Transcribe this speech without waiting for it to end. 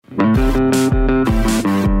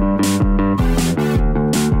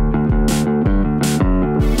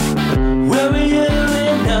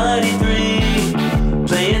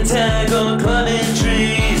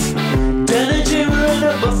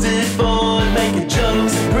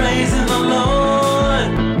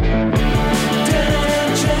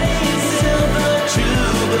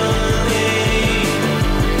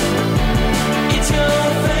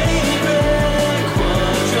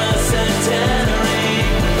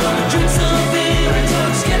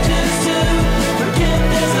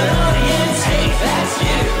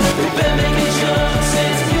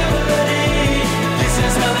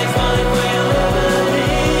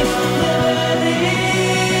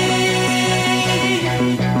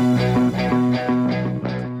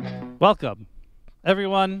Welcome,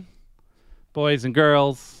 everyone, boys and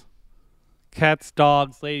girls, cats,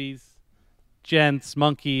 dogs, ladies, gents,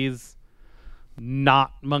 monkeys,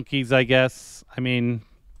 not monkeys, I guess. I mean,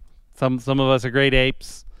 some of us are great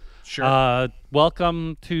apes. Sure.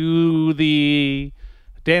 Welcome to the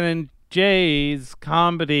Dan and Jay's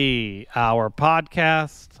Comedy Hour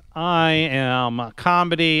podcast. I am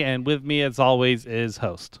Comedy, and with me, as always, is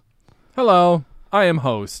host. Hello, I am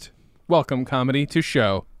host. Welcome, comedy, to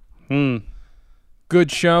show. Good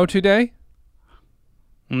show today.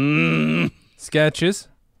 Sketches.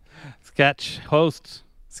 Sketch host.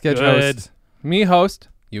 Sketch Good. host. Me host.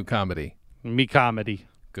 You comedy. Me comedy.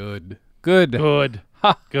 Good. Good. Good.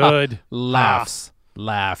 Ha, Good. Laughs.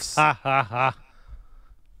 Laughs. Ha ha ha.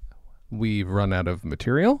 We've run out of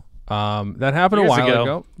material. That happened Years a while ago.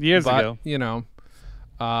 ago. Years but, ago. You know,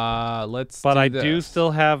 let's. But do I this. do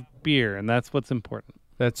still have beer, and that's what's important.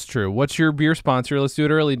 That's true. What's your beer sponsor? Let's do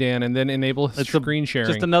it early, Dan, and then enable screen sharing.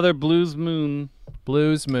 Just another Blues Moon.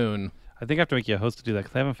 Blues Moon. I think I have to make you a host to do that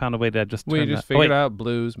because I haven't found a way to just We turn just that. figured out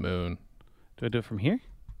Blues Moon. Do I do it from here?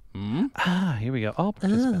 Hmm? Here we go. All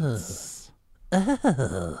participants.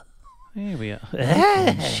 Here we go.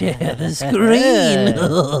 Share the screen.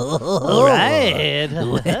 All right.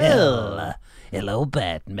 Well, hello,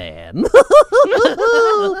 Batman.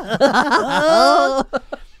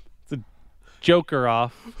 Joker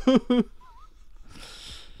off.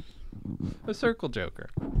 A circle joker.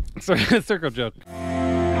 Circle joke.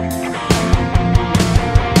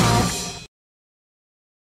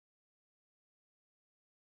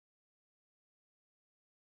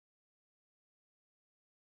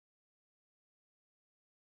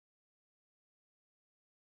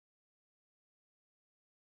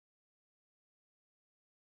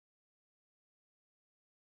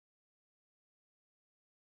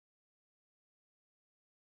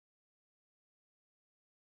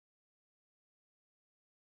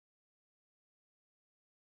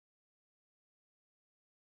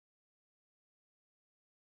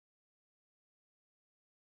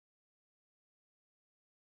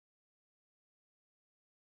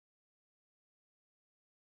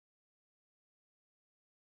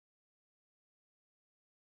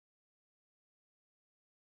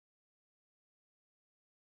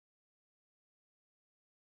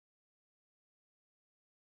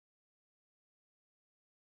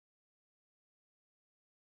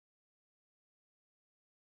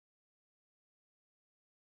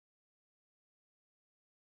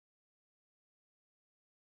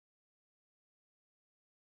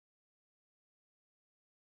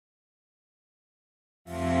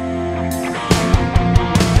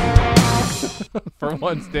 For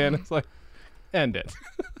once, Dan, it's like, end it.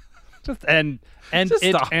 Just and Just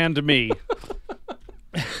it stop. and me.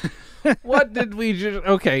 What did we just...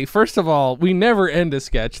 Okay, first of all, we never end a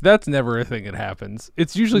sketch. That's never a thing that happens.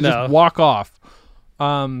 It's usually No. just walk off.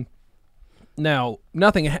 Now,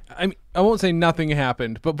 nothing... I mean, I won't say nothing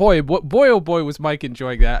happened, but boy, oh boy, was Mike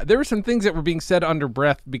enjoying that. There were some things that were being said under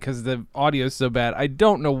breath because the audio is so bad. I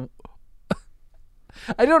don't know...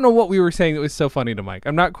 I don't know what we were saying that was so funny to Mike.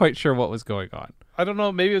 I'm not quite sure what was going on. I don't know.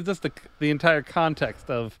 Maybe it was just the entire context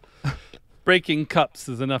of breaking cups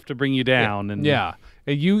is enough to bring you down. And Yeah.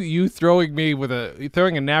 And you throwing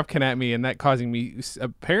a napkin at me and that causing me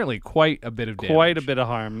apparently quite a bit of damage. quite a bit of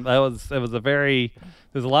harm. There's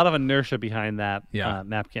a lot of inertia behind that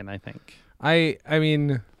napkin, I think. I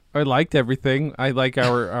mean, I liked everything. I like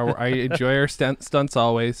our I enjoy our stunts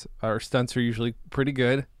always. Our stunts are usually pretty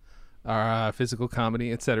good. Our physical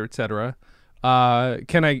comedy, et cetera, et cetera.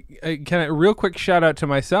 Can I real quick shout out to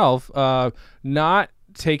myself, not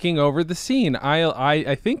taking over the scene.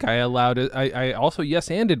 I think I allowed it. I also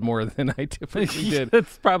yes-anded more than I typically did.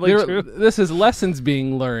 That's probably true. This is lessons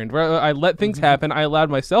being learned. I let things happen. I allowed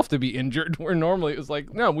myself to be injured where normally it was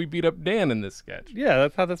like, no, we beat up Dan in this sketch. Yeah,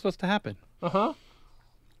 that's how that's supposed to happen.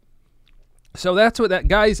 So that's what that,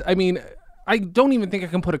 guys, I mean, I don't even think I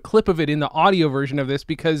can put a clip of it in the audio version of this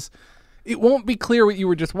because it won't be clear what you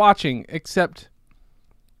were just watching, except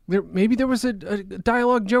maybe there was a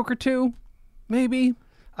dialogue joke or two. Maybe.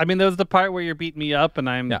 I mean, there was the part where you're beating me up and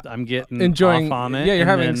I'm getting Enjoying- off on it. yeah, you're and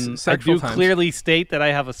having then sexual I do times. clearly state that I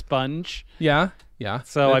have a sponge. Yeah.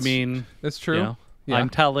 So, That's- I mean, that's true. you know, Yeah. I'm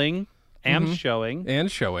telling and showing.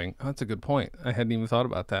 And showing. Oh, that's a good point. I hadn't even thought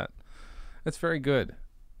about that. That's very good.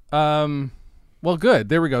 Well, good.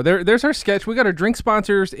 There we go. There's our sketch. We got our drink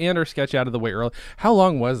sponsors and our sketch out of the way early. How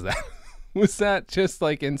long was that? Was that just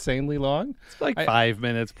like insanely long? It's like 5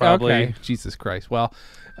 minutes, probably. Okay. Jesus Christ. Well,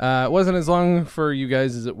 it wasn't as long for you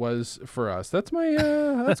guys as it was for us. That's my,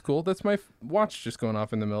 that's cool. That's my watch just going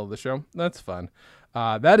off in the middle of the show. That's fun.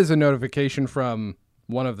 That is a notification from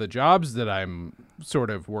one of the jobs that I'm sort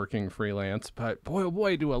of working freelance, but boy, oh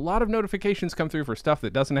boy, do a lot of notifications come through for stuff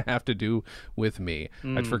that doesn't have to do with me.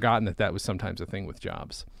 I'd forgotten that was sometimes a thing with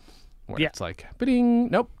jobs where Yeah. it's like, ba-ding,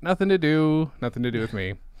 nope, nothing to do with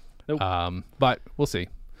me. Nope. But we'll see.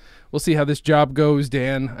 We'll see how this job goes,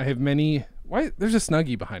 Dan. I have many. Why? There's a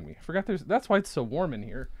Snuggie behind me. I forgot that's why it's so warm in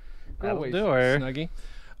here. Go That'll away, do her. Snuggie.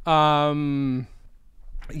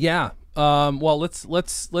 Yeah. Well,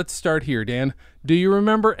 let's start here, Dan. Do you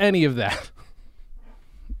remember any of that?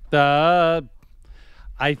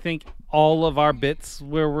 I think all of our bits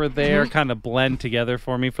where we're there kind of blend together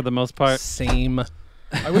for me for the most part. Same.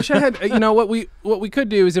 I wish I had. You know what we could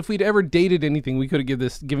do is if we'd ever dated anything, we could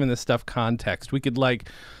have given this stuff context. We could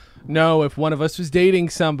know if one of us was dating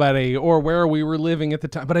somebody or where we were living at the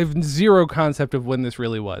time. But I have zero concept of when this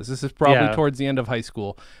really was. This is probably Yeah. towards the end of high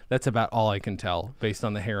school. That's about all I can tell based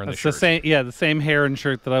on the hair and It's the the shirt. same the same hair and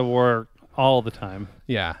shirt that I wore all the time.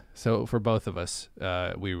 Yeah. So for both of us,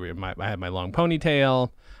 I had my long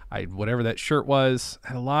ponytail. Whatever that shirt was. I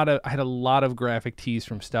had a lot of graphic tees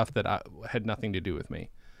from stuff that had nothing to do with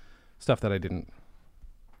me. Stuff that I didn't.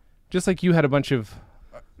 Just like you had a bunch of.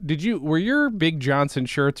 Were your Big Johnson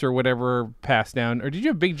shirts or whatever passed down, or did you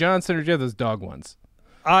have Big Johnson, or did you have those dog ones?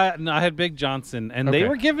 No, I had Big Johnson, and they Okay.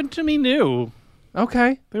 were given to me new.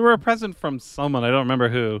 Okay. They were a present from someone. I don't remember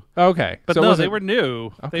who. Okay. But so no, was they it- were new.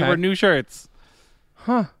 Okay. They were new shirts.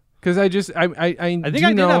 Huh. Because I think I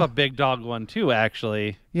did have a Big Dog one too,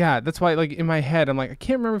 actually. Yeah, that's why. Like in my head, I'm like, I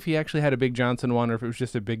can't remember if he actually had a Big Johnson one or if it was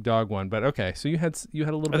just a Big Dog one. But okay, so you had a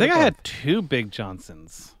little. I bit think of I had both. 2 Big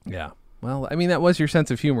Johnsons. Yeah. Well, I mean, that was your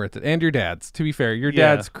sense of humor and your dad's. To be fair, your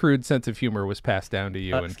Yeah. dad's crude sense of humor was passed down to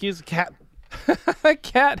you. And Excuse the cat. that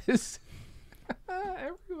cat is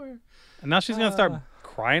everywhere. And now she's gonna start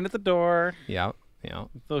crying at the door. Yeah. Yeah.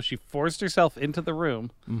 So she forced herself into the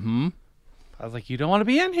room. Mm-hmm. I was like, "You don't want to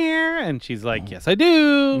be in here," and she's like, "Yes, I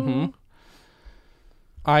do."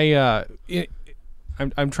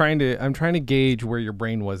 I'm trying to gauge where your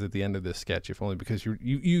brain was at the end of this sketch, if only because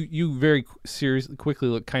you very quickly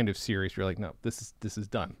look kind of serious. You're like, no, this is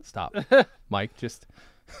done. Stop, Mike. Just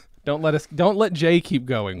don't let Jay keep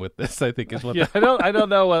going with this. I think is what Yeah, I don't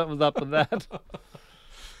know what was up with that.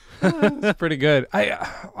 that's pretty good.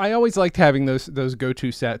 I always liked having those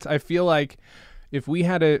go-to sets. I feel like if we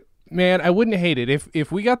had I wouldn't hate it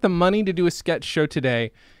if we got the money to do a sketch show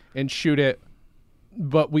today and shoot it.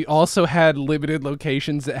 But we also had limited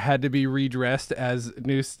locations that had to be redressed as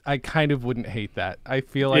new. I kind of wouldn't hate that. I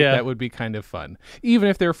feel like Yeah. that would be kind of fun, even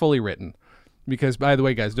if they're fully written. Because, by the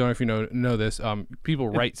way, guys, don't know if you know this. People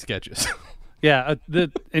write sketches. Yeah,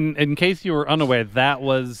 in case you were unaware, that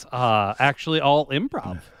was actually all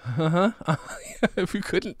improv. If you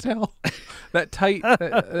couldn't tell, that tight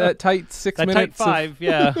 6 That minutes. tight 5,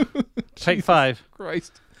 yeah, tight 5.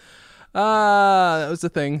 Christ. That was the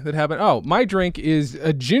thing that happened. Oh, my drink is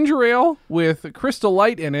a ginger ale with Crystal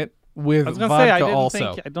Light in it with I was gonna vodka say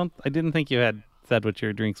also. I didn't think you had said what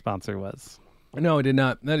your drink sponsor was. No, I did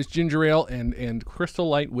not. That is ginger ale and Crystal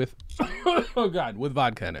Light with with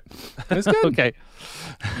vodka in it. And it's good. Okay,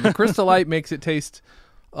 The Crystal Light makes it taste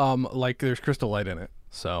like there's Crystal Light in it.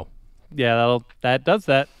 So, yeah, that does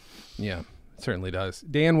that. yeah, it certainly does.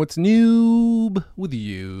 Dan, what's noob with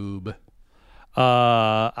you?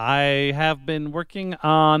 I have been working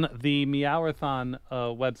on the Meowathon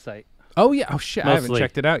website. Oh yeah. Oh shit. I haven't Mostly.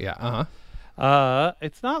 checked it out yet. Uh-huh.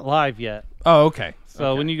 It's not live yet, Oh, okay.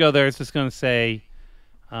 so when you go there, it's just going to say,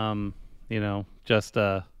 just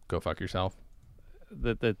Go fuck yourself.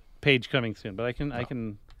 the page coming soon. But I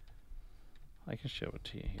can show it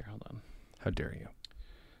to you here. Hold on. How dare you?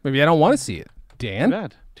 Maybe I don't want to see it. Dan?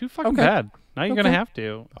 Bad. Too fucking Okay. bad. Now you're gonna Okay. have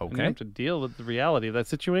to. And Okay. you have to deal with the reality of that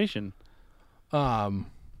situation.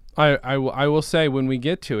 I will say when we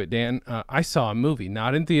get to it, Dan, I saw a movie,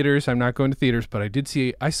 not in theaters. I'm not going to theaters, but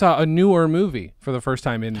I saw a newer movie for the first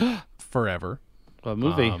time in forever. A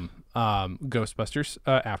movie. Ghostbusters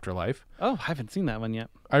Afterlife. I haven't seen that one yet.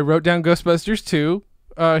 I wrote down Ghostbusters 2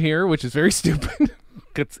 here, which is very stupid.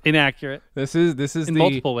 It's inaccurate This is in the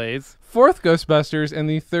multiple ways. fourth Ghostbusters and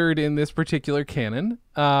the third in this particular canon.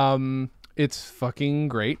 It's fucking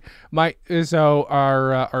great. So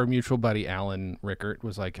our mutual buddy Alan Rickert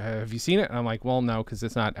was like, "Have you seen it?" And I'm like, "Well, no, because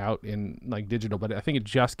it's not out in like digital, but I think it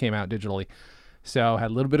just came out digitally." So I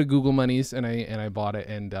had a little bit of Google monies and I bought it,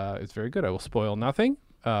 and it's very good. I will spoil nothing.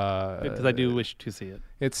 Because I do wish to see it.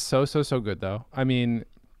 It's so good though. I mean,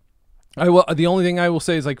 the only thing I will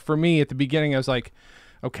say is like for me at the beginning I was like,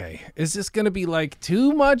 okay, is this going to be like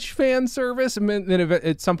too much fan service? And then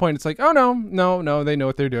at some point it's like, oh no, they know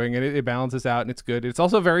what they're doing and it balances out and it's good. It's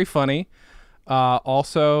also very funny.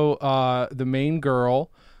 Also, the main girl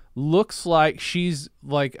looks like she's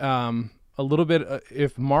like a little bit.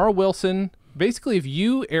 If Mara Wilson, basically, if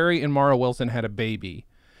you, Ari, and Mara Wilson had a baby,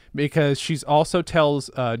 because she's also tells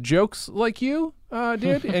jokes like you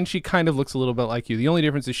did, and she kind of looks a little bit like you. The only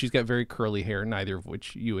difference is she's got very curly hair, neither of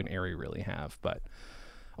which you and Ari really have. But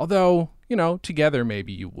although, together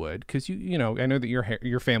maybe you would, because I know that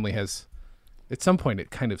your family has, at some point, it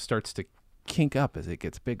kind of starts to kink up as it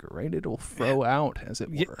gets bigger, right? It'll fro out, as it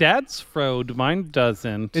were. Dad's froed. Mine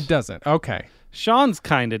doesn't. It doesn't. Okay. Sean's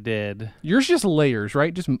kind of did. Yours just layers,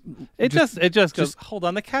 right? It just goes. Hold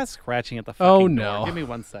on, the cat's scratching at the fucking Oh, door. no. Give me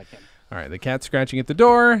 1 second. All right, the cat's scratching at the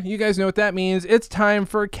door. You guys know what that means. It's time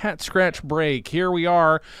for a cat scratch break. Here we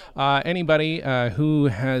are. Anybody who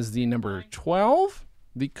has the number 12,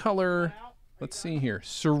 the color, let's see here,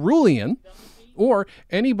 cerulean, or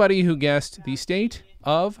anybody who guessed the state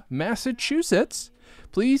of Massachusetts,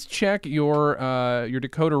 please check your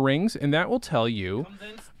decoder rings, and that will tell you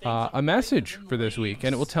a message for this week,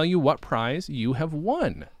 and it will tell you what prize you have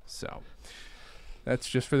won. So that's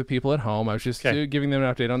just for the people at home. I was just giving them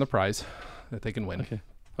an update on the prize that they can win.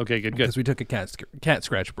 Okay, good. Because we took a cat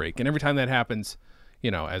scratch break, and every time that happens,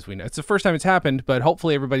 as we know, it's the first time it's happened, but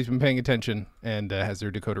hopefully everybody's been paying attention and has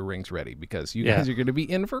their decoder rings ready, because you guys are going to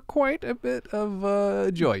be in for quite a bit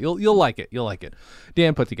of joy. You'll like it. You'll like it.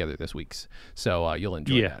 Dan put together this week's, so you'll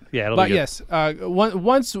enjoy that. Yeah, it'll be good. Yes,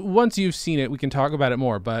 once you've seen it, we can talk about it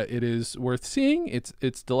more. But it is worth seeing.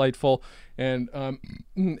 It's delightful, and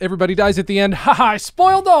everybody dies at the end. Ha! I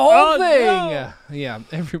spoiled the whole thing. No. Yeah,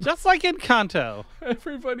 Just like in Kanto.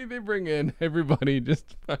 everybody they bring in, everybody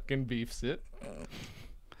just fucking beefs it.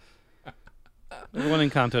 The one in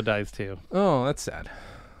Kanto dies too. Oh, that's sad.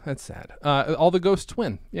 That's sad. All the ghosts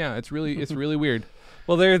win. Yeah, it's really weird.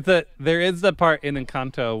 Well, there is the part in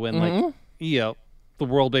Encanto when the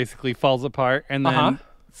world basically falls apart, and then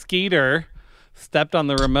Skeeter stepped on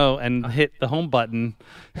the remote and hit the home button,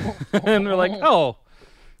 and we're like, oh,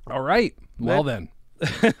 all right. Well then,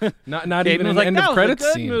 not Caden even was an like, end that of was a credits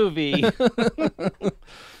good scene. movie.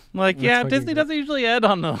 I'm like, yeah, Disney doesn't usually end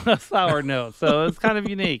on the sour note, so it's kind of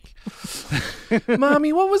unique.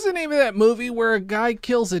 Mommy, what was the name of that movie where a guy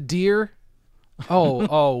kills a deer?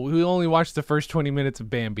 Oh, we only watched the first 20 minutes of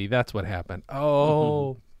Bambi. That's what happened.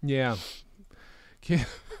 Oh, yeah.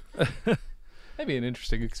 That'd be an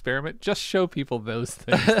interesting experiment. Just show people those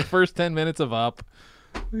things. The first 10 minutes of Up.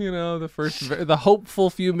 The hopeful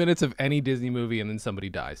few minutes of any Disney movie, and then somebody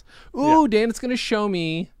dies. Ooh, Dan, it's going to show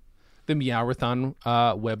me the Meowrathon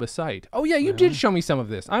website. Oh, yeah, you did show me some of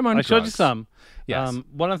this. I'm on I showed you some. Yes.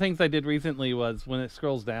 One of the things I did recently was when it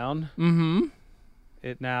scrolls down,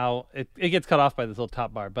 it gets cut off by this little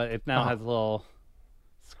top bar, but it now has a little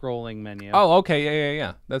scrolling menu. Oh, okay.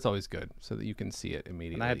 Yeah. That's always good, so that you can see it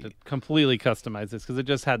immediately. And I had to completely customize this because it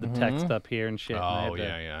just had the text up here and shit. Oh,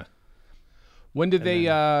 yeah. When did they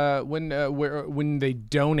when they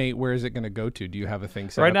donate, where is it going to go to? Do you have a thing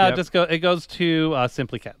set right up now? yet? It goes to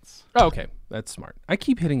Simply Cats. Oh, okay, that's smart. I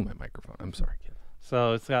keep hitting my microphone. I'm sorry, kid.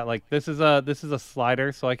 So it's got like this is a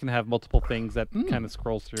slider, so I can have multiple things that kind of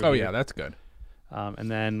scrolls through. Oh here. yeah, that's good. And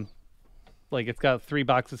then like it's got 3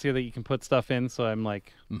 boxes here that you can put stuff in. So I'm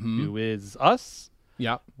like, who is us?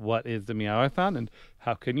 Yeah. What is the Meowathon, and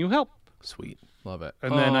how can you help? Sweet, love it.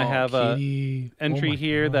 And then I have kitty. a entry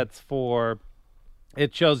here that's for.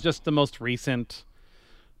 It shows just the most recent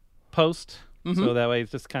post, so that way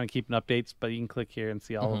it's just kind of keeping updates. But you can click here and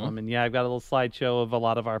see all of them. And yeah, I've got a little slideshow of a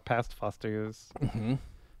lot of our past fosters. And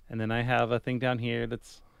then I have a thing down here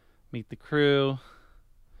that's meet the crew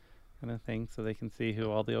kind of thing, so they can see who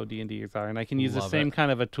all the OD&Ders are. And I can use the same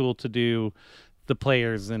kind of a tool to do the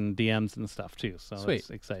players and DMs and stuff too. So it's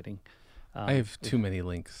exciting. I have too many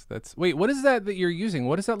links. Wait, what is that you're using?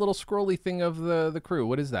 What is that little scrolly thing of the crew?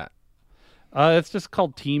 What is that? It's just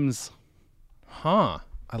called Teams. Huh.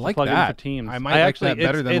 I like plug in that. for Teams. I might like that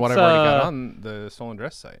better than what I've already got on the Stolen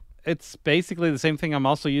Dress site. It's basically the same thing I'm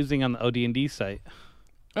also using on the OD&D site.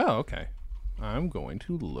 Oh, okay. I'm going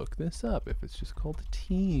to look this up if it's just called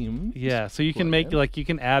Teams. Yeah, so you can make you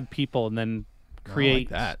can add people and then create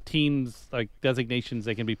that. teams, like designations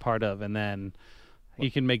they can be part of, and then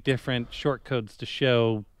you can make different short codes to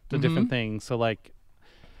show the different things. So like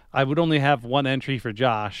I would only have one entry for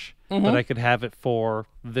Josh, but I could have it for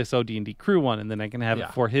this OD&D crew one, and then I can have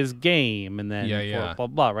it for his game, and then for blah,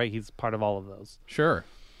 blah, right? He's part of all of those. Sure.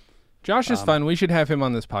 Josh is fun. We should have him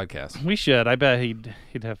on this podcast. We should. I bet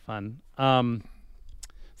he'd have fun.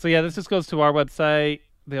 So yeah, this just goes to our website,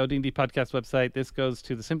 the OD&D podcast website. This goes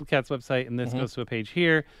to the Simple Cats website, and this goes to a page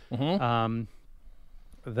here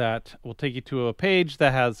that will take you to a page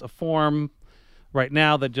that has a form right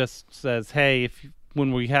now that just says, hey,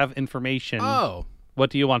 when we have information, Oh, what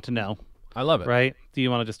do you want to know? I love it. Right? Do you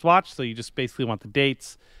want to just watch? So you just basically want the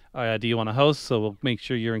dates. Do you want to host? So we'll make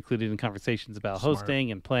sure you're included in conversations about Smart.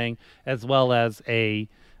 hosting and playing, as well as a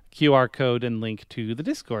QR code and link to the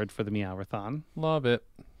Discord for the Meowathon. Love it.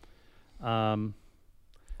 Um,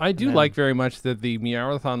 I do then- like very much that the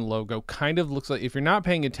Meowathon logo kind of looks like, if you're not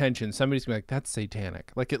paying attention, somebody's gonna be like, that's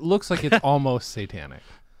satanic. Like, it looks like it's almost satanic.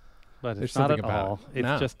 but There's it's not something at about all. it. It's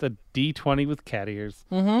No. just a D20 with cat ears.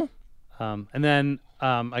 Mm-hmm. And then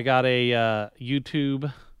I got a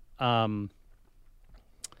YouTube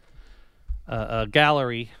a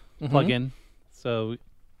gallery Mm-hmm. plugin, so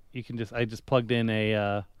you can I just plugged in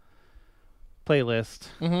a playlist,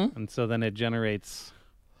 Mm-hmm. and so then it generates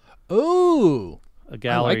Ooh. a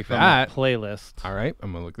gallery like from that. a playlist. All right,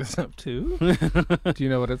 I'm gonna look this up too. Do you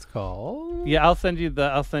know what it's called? Yeah, I'll send you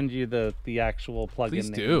the actual plugin. Please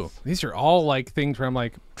names. do. These are all like things where I'm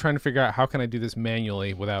like trying to figure out how can I do this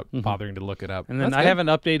manually without bothering to look it up. And then That's I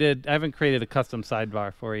good. haven't created a custom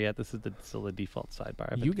sidebar for it yet. This is still the default sidebar.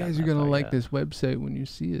 I haven't You gotten guys are that gonna far like yet. this website when you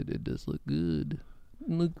see it. It does look good.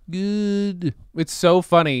 Look good. It's so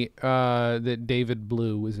funny that David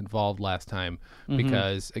Blue was involved last time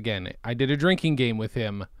because again, I did a drinking game with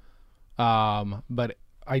him, but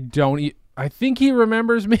I don't. I think he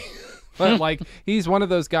remembers me, but like he's one of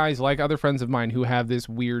those guys, like other friends of mine, who have this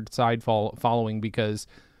weird side following because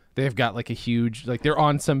they've got like a huge, like they're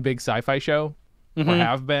on some big sci-fi show or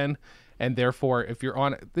have been, and therefore, if you're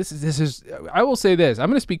on this is I will say this. I'm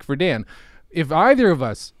going to speak for Dan. If either of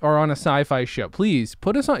us are on a sci-fi show, please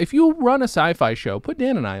put us on. If you run a sci-fi show, put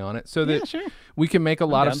Dan and I on it so that sure. we can make a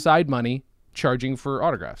lot of down. side money charging for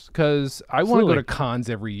autographs. Because I want to go Absolutely. to cons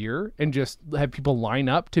every year and just have people line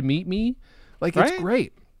up to meet me. Like, Right? it's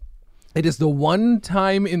great. It is the one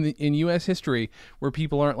time in U.S. history where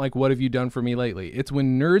people aren't like, what have you done for me lately? It's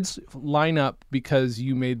when nerds line up because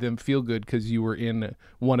you made them feel good because you were in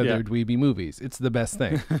one of Yeah. their dweeby movies. It's the best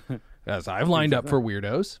thing. As I've lined up for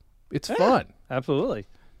weirdos. It's fun. Absolutely.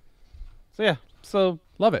 So yeah,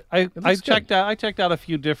 Love it. I It looks good. I checked out a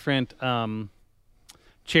few different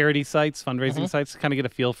charity sites, fundraising sites, to kind of get a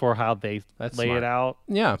feel for how they That's lay smart. it out.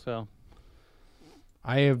 Yeah. So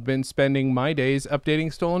I have been spending my days updating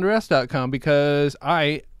stolendress.com because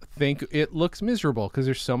I think it looks miserable because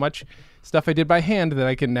there's so much stuff I did by hand that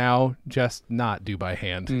I can now just not do by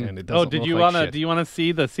hand, and it doesn't. did look you like wanna shit. do you wanna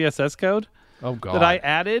see the CSS code Oh god. that I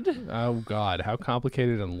added? Oh god, how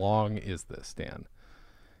complicated and long is this, Dan?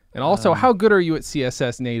 And also, how good are you at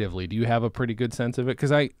CSS natively? Do you have a pretty good sense of it?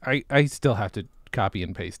 Because I still have to copy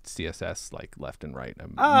and paste CSS like left and right.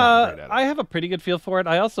 I'm not great at it. I have a pretty good feel for it.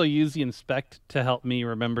 I also use the inspect to help me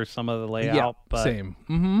remember some of the layout. Yeah, but same.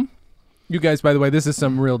 Mm-hmm. You guys, by the way, this is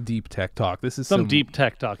some real deep tech talk. This is some deep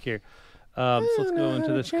tech talk here. So let's go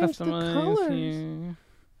into this change the customize colors. here.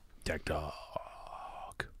 tech talk.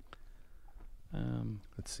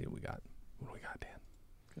 Let's see what we got. What do we got, Dan?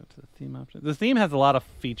 Go to the theme option. The theme has a lot of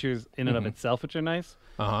features in and of itself, which are nice.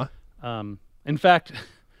 Uh huh. In fact,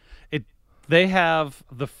 they have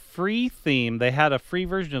the free theme. They had a free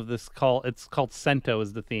version of this it's called Cento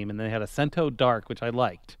is the theme, and they had a Cento Dark, which I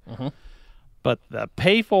liked. But the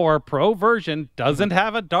pay for pro version doesn't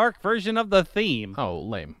have a dark version of the theme. Oh,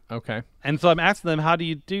 lame. Okay. And so I'm asking them, how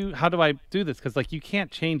do I do this? Because like you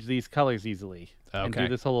can't change these colors easily and Okay. do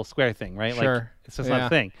this whole little square thing, right? Like Sure. it's just not Yeah. a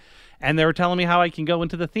thing. And they were telling me how I can go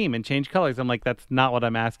into the theme and change colors. I'm like, that's not what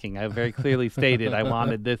I'm asking. I very clearly stated I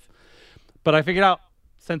wanted this. But I figured out,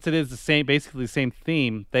 since it is basically the same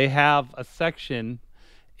theme, they have a section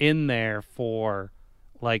in there for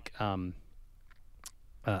like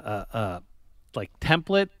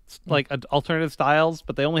templates, like alternative styles,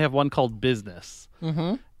 but they only have one called business.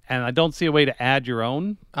 And I don't see a way to add your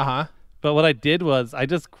own. Uh huh. But what I did was I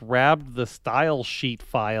just grabbed the style sheet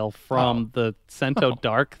file from the Cento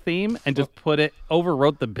Dark theme and just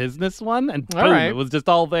overwrote the business one, and boom, right. it was just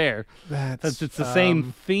all there. That's It's the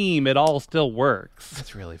same theme. It all still works.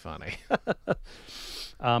 That's really funny.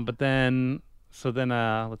 But then,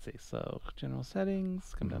 let's see. So general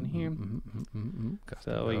settings, come down here.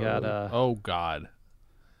 So we got Oh God.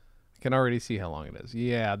 I can already see how long it is.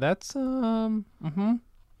 Yeah, that's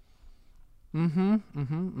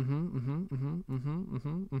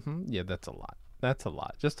Yeah, that's a lot. That's a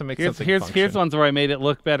lot. Just to make something here's function. ones where I made it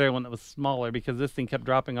look better when it was smaller, because this thing kept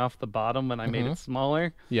dropping off the bottom when I made it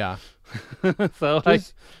smaller. Yeah. So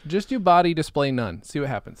Just do body display none. See what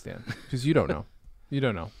happens, Dan. Because you don't know. You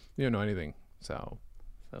don't know. You don't know anything. So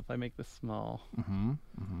if I make this small,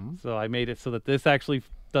 so I made it so that this actually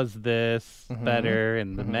does this better,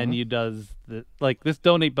 and the menu does this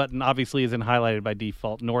donate button obviously isn't highlighted by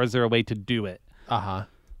default, nor is there a way to do it.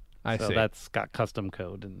 I so see. that's got custom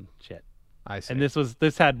code and shit. I see. And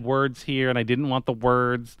this had words here, and I didn't want the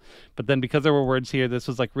words, but then because there were words here, this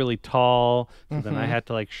was like really tall, so then I had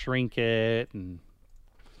to like shrink it, and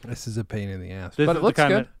This is a pain in the ass, this but is it looks the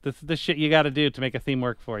good. This is the shit you got to do to make a theme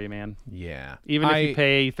work for you, man. Yeah. Even if you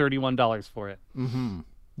pay $31 for it.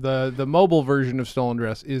 The mobile version of Stolen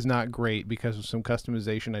Dress is not great because of some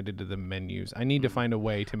customization I did to the menus. I need to find a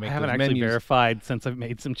way to make I haven't those actually menus. verified since I've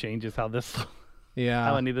made some changes how this Yeah.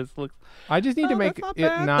 how any of this looks. I just need to make that's it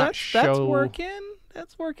bad. not show. That's working.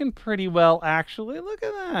 That's working pretty well, actually. Look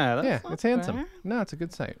at that. That's Yeah, not it's handsome. bad. No, it's a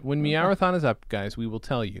good site. When Meowrathon is up, guys, we will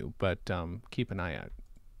tell you, but keep an eye out.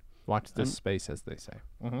 Watch this space, as they say.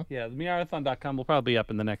 Yeah, the Meowrathon.com will probably be up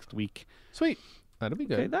in the next week. Sweet. That'll be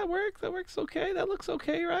good. Okay, that works. That works okay. That looks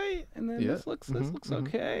okay, right? And then Yeah. this looks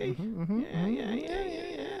okay.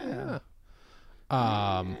 Yeah.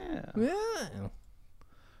 Yeah.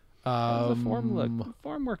 How's the form look? The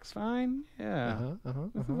form works fine. Yeah. Uh-huh.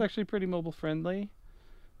 This is actually pretty mobile friendly.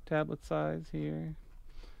 Tablet size here.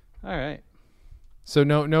 All right. So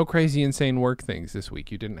no crazy insane work things this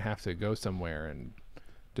week. You didn't have to go somewhere and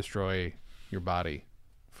destroy your body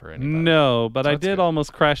for anybody. No, but I that's did good.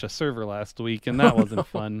 almost crash a server last week, and that wasn't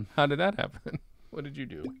fun. How did that happen? What did you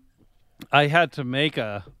do? I had to make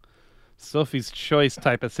a Sophie's Choice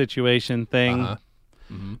type of situation thing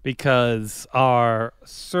because our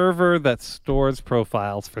server that stores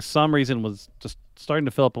profiles, for some reason, was just starting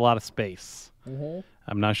to fill up a lot of space.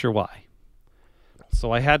 I'm not sure why.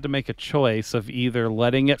 So I had to make a choice of either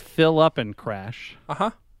letting it fill up and crash,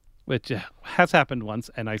 which has happened once,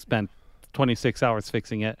 and I spent 26 hours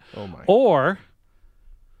fixing it, Oh my. or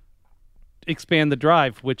expand the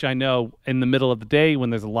drive, which I know in the middle of the day when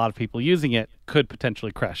there's a lot of people using it could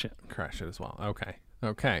potentially crash it. Crash it as well.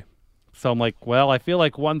 Okay. So I'm like, well, I feel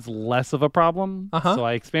like one's less of a problem. So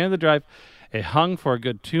I expanded the drive. It hung for a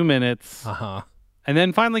good 2 minutes and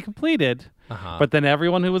then finally completed. But then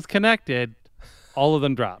everyone who was connected, all of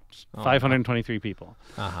them dropped. 523 people.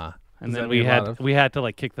 And then we had to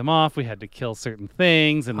like kick them off. We had to kill certain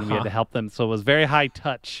things, and then we had to help them. So it was very high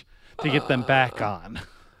touch to get them back on.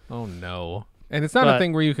 Oh no. And it's not a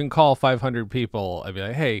thing where you can call 500 people and be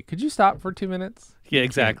like, "Hey, could you stop for 2 minutes?" Yeah,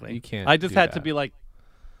 exactly. You can't. I just do had to that. be like,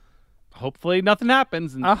 hopefully nothing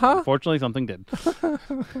happens. And unfortunately, something did.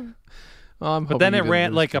 Well, I'm But hoping then you it didn't ran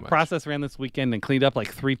lose like too a much. process ran this weekend and cleaned up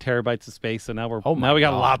like 3 terabytes of space. So now we my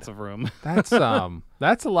got God. lots of room. That's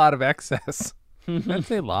a lot of excess. That's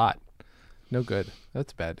a lot. No good.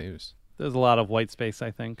 That's bad news. There's a lot of white space,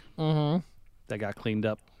 I think, that got cleaned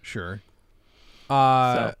up. Sure.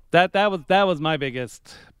 So that was my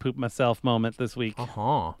biggest poop myself moment this week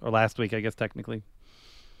or last week, I guess technically.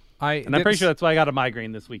 And I'm pretty sure that's why I got a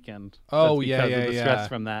migraine this weekend. Oh, That's yeah, because of the yeah, stress yeah.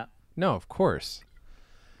 from that. No, of course.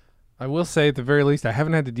 I will say at the very least, I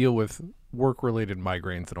haven't had to deal with work-related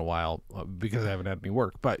migraines in a while because I haven't had any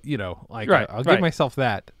work. But like I'll give myself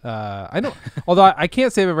that. I don't. Although I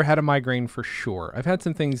can't say I've ever had a migraine for sure. I've had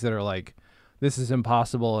some things that are like, this is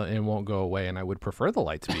impossible and won't go away, and I would prefer the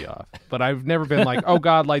lights be off. But I've never been like, oh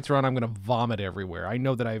God, lights are on, I'm going to vomit everywhere. I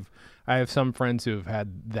know that I have some friends who have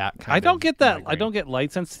had that kind of I don't get that. I migraine. don't get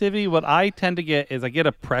light sensitivity. What I tend to get is I get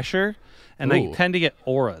a pressure, and I Ooh. tend to get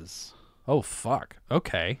auras. Oh fuck.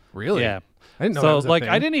 Okay. Really? Yeah. I didn't know So that was a like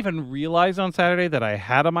thing. I didn't even realize on Saturday that I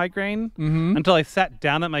had a migraine until I sat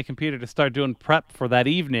down at my computer to start doing prep for that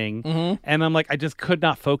evening, and I'm like, I just could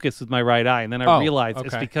not focus with my right eye, and then I realized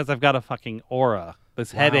it's okay. because I've got a fucking aura.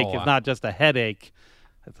 This headache is not just a headache;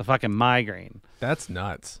 it's a fucking migraine. That's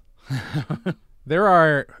nuts.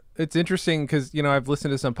 It's interesting because, I've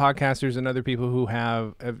listened to some podcasters and other people who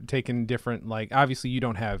have taken different, like, obviously you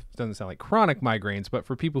don't have, doesn't sound like chronic migraines, but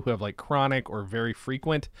for people who have like chronic or very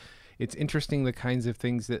frequent, it's interesting the kinds of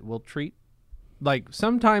things that will treat. Like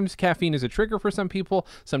sometimes caffeine is a trigger for some people.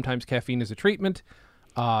 Sometimes caffeine is a treatment.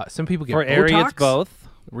 Some people get For Ari, it's Botox. both.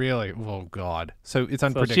 Really? Oh God. So it's So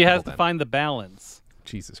unpredictable. she has to then. find the balance.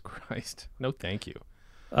 Jesus Christ. No, thank you.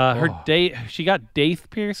 She got daith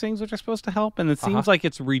piercings, which are supposed to help, and it seems like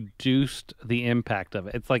it's reduced the impact of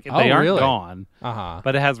it. It's like they aren't really? gone, Uh-huh.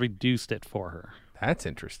 but it has reduced it for her. That's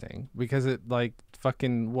interesting because it like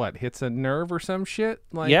fucking hits a nerve or some shit.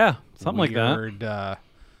 Like Yeah, something like that. weird,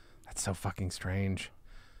 that's so fucking strange.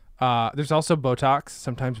 There's also Botox.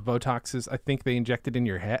 Sometimes Botox is, I think they inject it in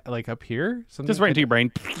your head, like up here. Just right into your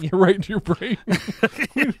brain. You're right into your brain.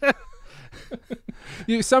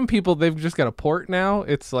 Some people, they've just got a port now.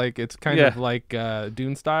 It's kind Yeah. of like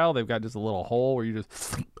Dune style. They've got just a little hole where you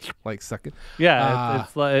just like suck it. Yeah,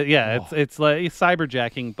 it's like it's like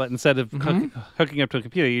cyberjacking, but instead of hooking up to a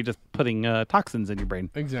computer, you're just putting toxins in your brain.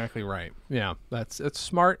 Exactly right. Yeah, it's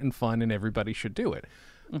smart and fun, and everybody should do it.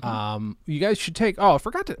 You guys should take. Oh, I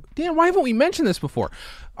forgot to. Dan, why haven't we mentioned this before?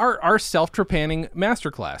 Our self-trepanning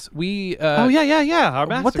masterclass. We. Oh yeah. Our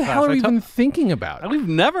masterclass. What the hell are we even thinking about? We've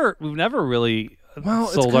never really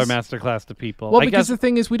it's sold our 'cause- masterclass to people. Well, I because guess, the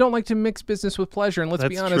thing is, we don't like to mix business with pleasure, and let's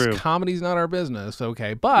be That's honest, true. comedy's not our business.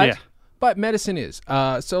 Okay, but. Yeah. But medicine is.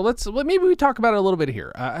 So maybe we talk about it a little bit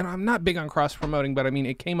here. And I'm not big on cross promoting, but I mean,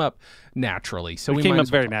 it came up naturally. So we came might up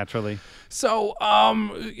as well very talk. naturally. So,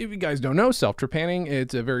 if you guys don't know, self-trepanning,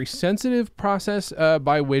 it's a very sensitive process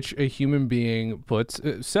by which a human being puts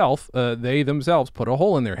they themselves put a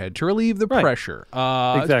hole in their head to relieve the Right. pressure.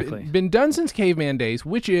 Exactly. It's been done since caveman days,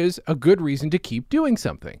 which is a good reason to keep doing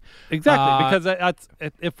something. Exactly, because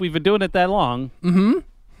if we've been doing it that long,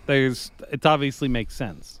 it obviously makes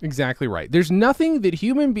sense. Exactly right. There's nothing that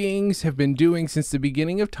human beings have been doing since the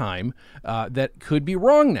beginning of time that could be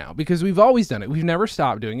wrong now, because we've always done it. We've never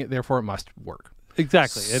stopped doing it, therefore it must work.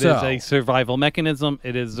 Exactly, it is a survival mechanism.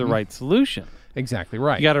 It is the right solution. Exactly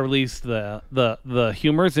right. You got to release the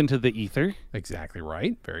humors into the ether. Exactly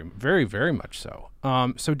right. Very, very, very much so.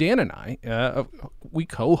 So Dan and I, we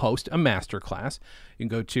co-host a masterclass. You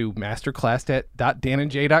can go to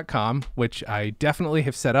masterclass.danandjay.com, which I definitely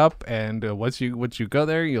have set up. And once you go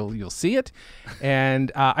there, you'll see it.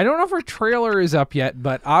 And I don't know if our trailer is up yet,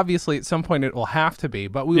 but obviously at some point it will have to be.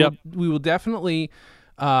 But we will definitely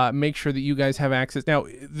make sure that you guys have access. Now,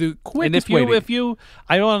 the quickest And way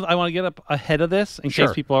I want to get up ahead of this in Sure.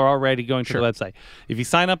 case people are already going to the website. If you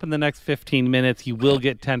sign up in the next 15 minutes, you will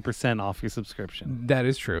get 10% off your subscription. That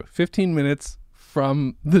is true. 15 minutes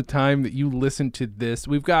from the time that you listen to this,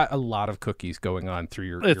 we've got a lot of cookies going on through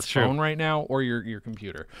your It's true. phone right now or your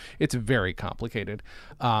computer. It's very complicated.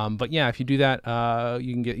 But yeah, if you do that,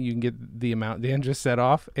 you can get the amount Dan just set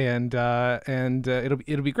off, and it'll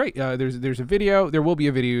be great. There's a video. There will be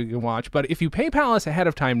a video you can watch. But if you PayPal us ahead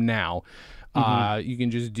of time now, you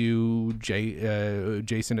can just do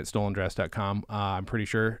Jason at stolendress.com. I'm pretty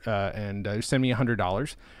sure, and just send me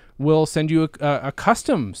 $100. We'll send you a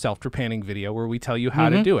custom self-trepanning video where we tell you how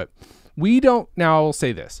to do it. We don't. Now I'll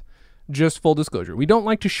say this, just full disclosure: we don't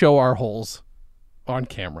like to show our holes on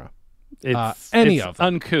camera. It's Any of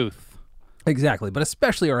them. uncouth. Exactly, but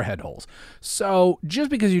especially our head holes. So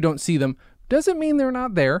just because you don't see them doesn't mean they're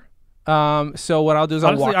not there. So what I'll do is I'll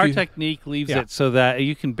Honestly, walk our you. technique leaves Yeah. it so that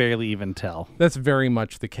you can barely even tell. That's very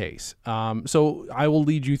much the case. So I will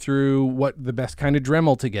lead you through what the best kind of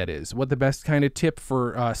Dremel to get is, what the best kind of tip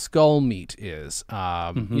for skull meat is,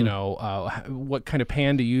 what kind of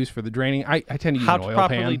pan to use for the draining. I tend to use How an to oil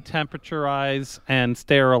properly pan. temperature and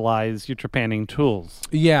sterilize your trepanning tools.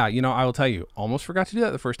 Yeah, I will tell you, almost forgot to do that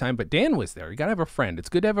the first time, but Dan was there. You got to have a friend. It's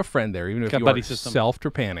good to have a friend there, even if Got you buddy are system.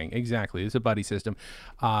 self-trepanning. Exactly. It's a buddy system.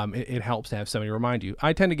 It helps to have somebody remind you.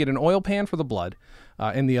 I tend to get an oil pan for the blood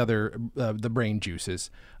and the other, the brain juices.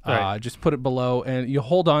 Right. Just put it below, and you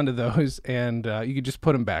hold on to those, and you can just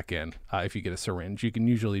put them back in. If you get a syringe, you can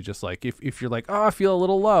usually just if you're like, oh, I feel a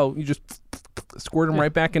little low, you just squirt them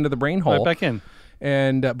right back into the brain hole. Right back in.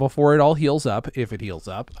 And before it all heals up, if it heals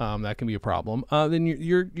up, that can be a problem. Then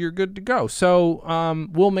you're good to go. So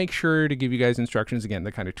we'll make sure to give you guys instructions again,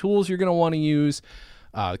 the kind of tools you're going to want to use,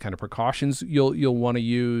 the kind of precautions you'll want to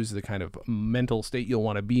use, the kind of mental state you'll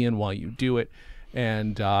want to be in while you do it,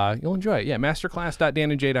 and you'll enjoy it. Yeah,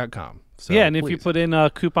 masterclass.danandjay.com. So Yeah, and if you please. put in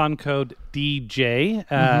coupon code DJ,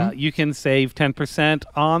 you can save 10%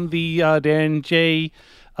 on the Dan J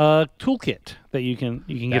toolkit that you can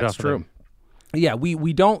get That's off true. of them. Yeah,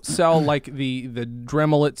 we don't sell like the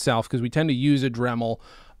Dremel itself because we tend to use a Dremel,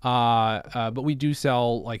 but we do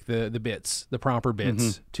sell like the bits, the proper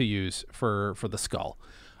bits to use for the skull.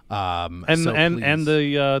 And so and please.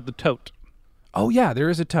 the tote. Oh yeah, there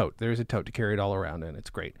is a tote. There is a tote to carry it all around in. It's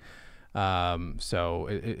great. So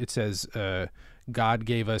it says God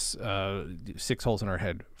gave us 6 holes in our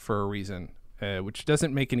head for a reason, which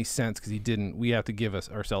doesn't make any sense because He didn't. We have to give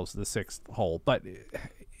ourselves the 6th hole, but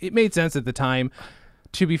it made sense at the time.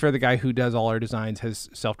 To be fair, the guy who does all our designs has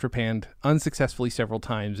self-trepanned unsuccessfully several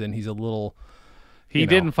times, and he's a little. He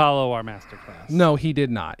didn't follow our masterclass. No, he did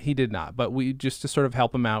not. He did not. But we just to sort of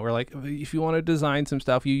help him out. We're like, if you want to design some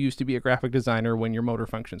stuff, you used to be a graphic designer when your motor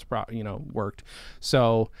functions, worked.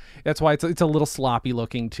 So that's why it's a little sloppy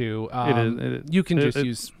looking too. It is. You can just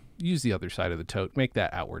use use the other side of the tote. Make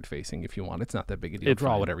that outward facing if you want. It's not that big a deal. It's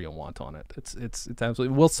Draw fine. whatever you want on it. It's absolutely.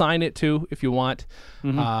 We'll sign it too if you want.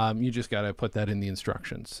 Mm-hmm. You just got to put that in the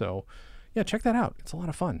instructions. So, yeah, check that out. It's a lot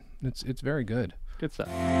of fun. It's very good. Good stuff.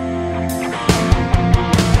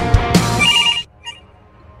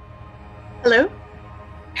 Hello?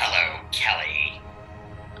 Hello, Kelly.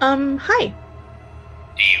 Hi.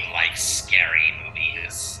 Do you like scary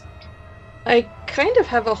movies? I kind of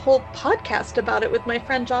have a whole podcast about it with my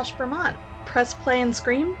friend Josh Vermont. Press Play and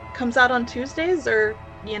Scream comes out on Tuesdays or,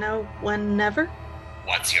 whenever.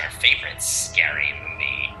 What's your favorite scary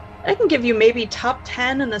movie? I can give you maybe top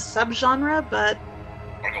 10 in a subgenre, but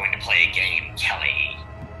We're going to play a game, Kelly.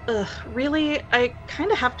 really, I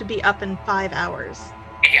kind of have to be up in 5 hours.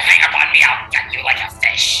 If you hang up on me, I'll gut you like a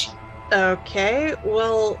fish. Okay,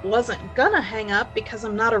 well, wasn't gonna hang up because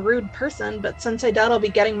I'm not a rude person, but since I doubt I'll be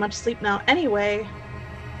getting much sleep now anyway,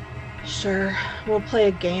 sure, we'll play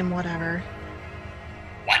a game, whatever.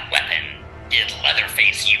 What weapon did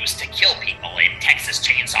Leatherface use to kill people in Texas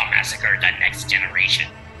Chainsaw Massacre: The Next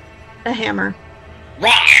Generation? A hammer.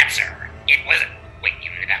 Wrong answer. It was... Wait, you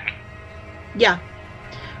knew that one? Yeah.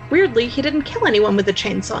 Weirdly, he didn't kill anyone with a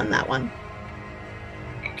chainsaw in that one.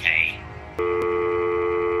 Okay.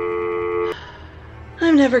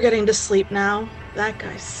 I'm never getting to sleep now. That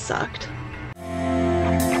guy sucked.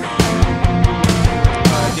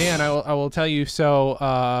 Dan, I will tell you. So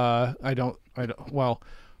I don't. Well,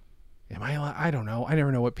 am I allowed? I don't know. I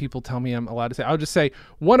never know what people tell me I'm allowed to say. I'll just say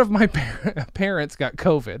one of my parents got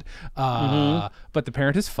COVID, but the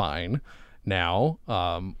parent is fine now.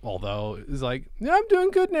 Although it's like, yeah, I'm doing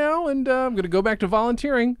good now, and I'm gonna go back to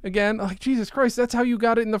volunteering again. Like, Jesus Christ, that's how you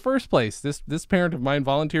got it in the first place. This parent of mine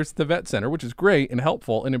volunteers at the vet center, which is great and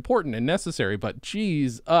helpful and important and necessary. But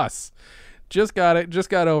geez, just got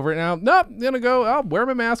over it. Now, nope, gonna go. I'll wear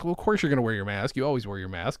my mask. Well, of course you're gonna wear your mask. You always wear your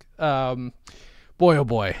mask. Boy, oh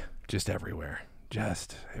boy, just everywhere.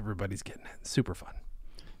 Just everybody's getting it. Super fun.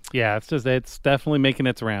 Yeah, it's definitely making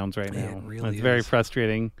its rounds right now. It really It's very is.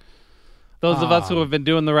 frustrating. Those of us who have been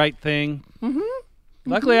doing the right thing.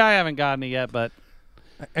 Luckily, I haven't gotten it yet, but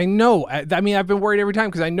I know. I mean, I've been worried every time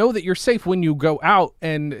because I know that you're safe when you go out,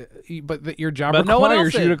 but that your job But no one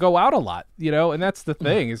requires else you to is. go out a lot, and that's the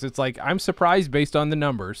thing is it's like I'm surprised based on the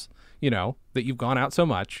numbers, that you've gone out so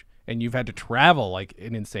much and you've had to travel like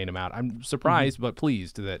an insane amount. I'm surprised but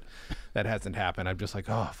pleased that hasn't happened. I'm just like,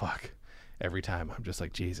 oh, fuck. Every time I'm just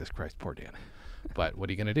like, Jesus Christ, poor Dan. But what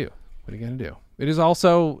are you going to do? What are you going to do? It is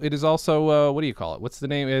also what do you call it? What's the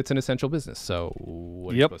name? It's an essential business. So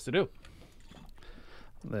what are you Yep. supposed to do?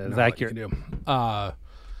 it's Not accurate. what you can do.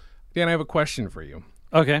 Dan, I have a question for you.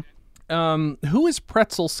 Okay. Who is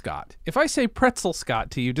Pretzel Scott? If I say Pretzel Scott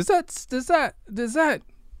to you, does that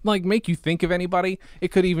like make you think of anybody? It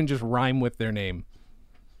could even just rhyme with their name.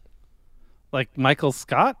 Like Michael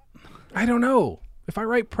Scott? I don't know. If I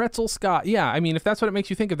write Pretzel Scott, yeah, I mean, if that's what it makes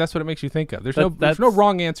you think of, that's what it makes you think of. There's no That's-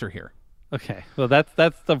 wrong answer here. Okay. Well, that's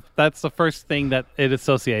the first thing that it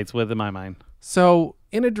associates with in my mind. So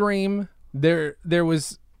in a dream, there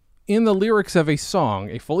was in the lyrics of a song,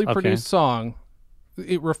 a fully produced song,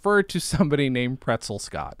 it referred to somebody named Pretzel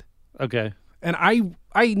Scott. Okay. And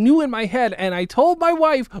I knew in my head, and I told my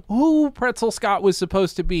wife who Pretzel Scott was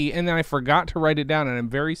supposed to be, and then I forgot to write it down, and I'm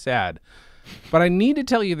very sad. But I need to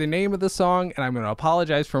tell you the name of the song, and I'm going to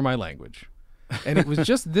apologize for my language. And it was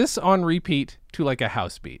just this on repeat to like a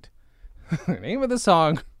house beat. The name of the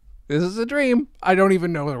song, This Is a Dream. I don't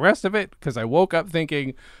even know the rest of it, because I woke up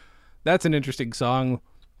thinking, that's an interesting song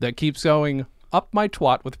that keeps going, Up My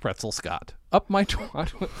Twat with Pretzel Scott. Up My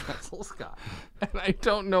Twat with Pretzel Scott. And I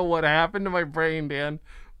don't know what happened to my brain, Dan,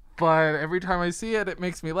 but every time I see it, it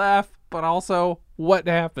makes me laugh. But also, what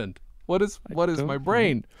happened? What is my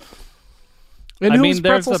brain? And I who's mean,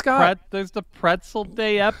 there's Pretzel Scott? there's the Pretzel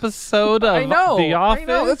Day episode of I know. The Office. I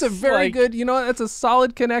know. That's a very Like, good. That's a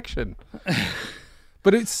solid connection.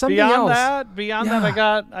 But it's something Beyond else. that,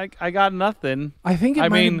 Yeah. I got nothing. I think it I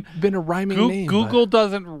might mean, have been a rhyming name. Google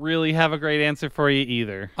doesn't really have a great answer for you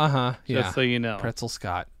either. Yeah. Just so you know. Pretzel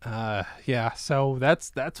Scott. Yeah. So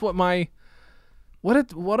that's what my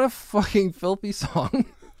what a fucking filthy song.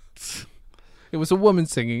 It was a woman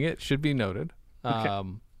singing it. Should be noted. Okay.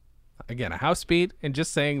 Again, a house beat, and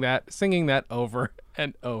just singing that over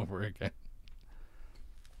and over again.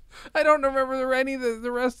 I don't remember any of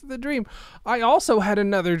the rest of the dream. I also had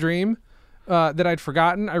another dream that I'd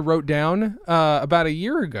forgotten. I wrote down about a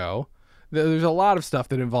year ago. There's a lot of stuff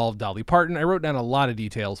that involved Dolly Parton. I wrote down a lot of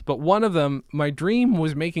details, but one of them, my dream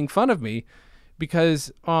was making fun of me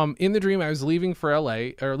because in the dream I was leaving for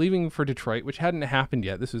Detroit, which hadn't happened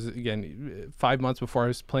yet. This was, again, 5 months before I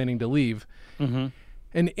was planning to leave. Mm-hmm.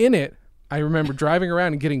 And in it, I remember driving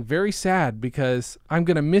around and getting very sad because I'm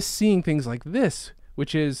going to miss seeing things like this,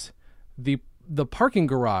 which is the parking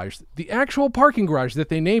garage, the actual parking garage that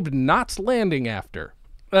they named Knots Landing after.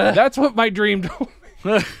 That's what my dream told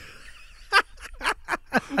me.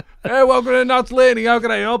 Hey, welcome to Knots Landing. How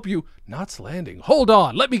can I help you? Knots Landing. Hold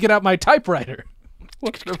on. Let me get out my typewriter.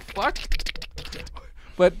 What the fuck?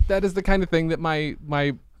 But that is the kind of thing that my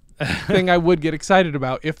thing I would get excited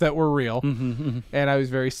about if that were real. And I was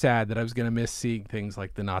very sad that I was going to miss seeing things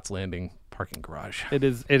like the Knots Landing parking garage. It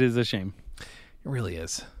is a shame. It really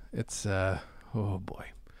is. It's oh boy.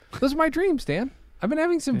 Those are my dreams, Dan. I've been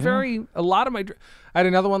having a lot of my I had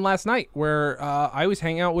another one last night where I was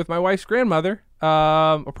hanging out with my wife's grandmother,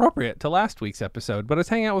 appropriate to last week's episode, but I was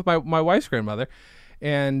hanging out with my wife's grandmother,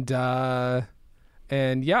 and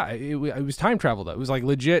yeah, it was time travel though. It was like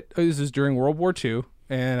legit. This was during World War II,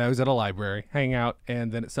 and I was at a library hanging out,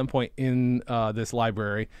 and then at some point in this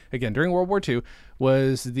library, again during World War II,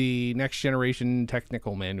 was the Next Generation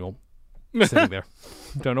Technical Manual sitting there.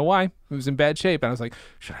 Don't know why. It was in bad shape, and I was like,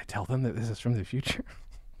 should I tell them that this is from the future?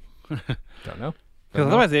 Don't know. Because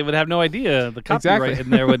otherwise they would have no idea. The copyright in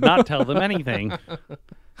there would not tell them anything.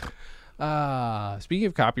 Speaking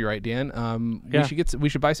of copyright, Dan, we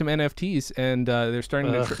should buy some NFTs, and they're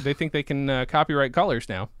starting to. They think they can copyright colors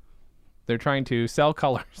now. They're trying to sell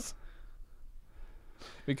colors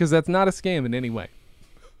because that's not a scam in any way.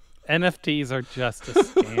 NFTs are just a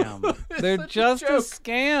scam. They're just a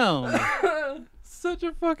scam. Such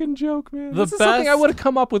a fucking joke, man. This is something I would have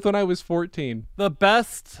come up with when I was 14. The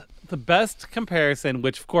best comparison,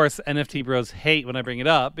 which of course NFT bros hate when I bring it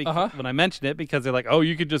up, when I mention it, because they're like, "Oh,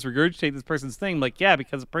 you could just regurgitate this person's thing." I'm like, yeah,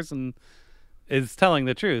 because the person is telling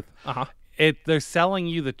the truth. They're selling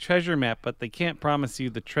you the treasure map, but they can't promise you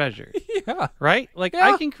the treasure. Yeah. Right? Like,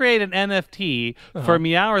 I can create an NFT for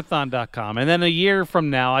Meowathon.com, and then a year from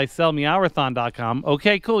now, I sell Meowathon.com.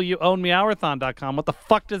 Okay, cool. You own Meowathon.com. What the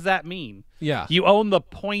fuck does that mean? Yeah. You own the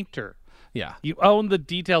pointer. Yeah. You own the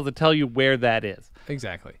details that tell you where that is.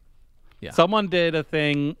 Exactly. Yeah. Someone did a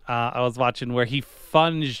thing I was watching where he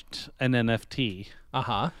funged an NFT.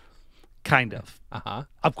 Kind of.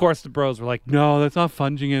 Of course, the bros were like, no, that's not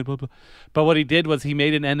funging it. Blah, blah. But what he did was he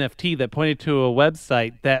made an NFT that pointed to a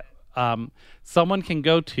website that someone can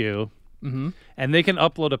go to, and they can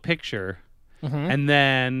upload a picture, and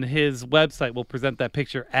then his website will present that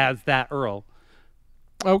picture as that URL.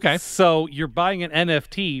 Okay. So you're buying an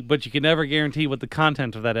NFT, but you can never guarantee what the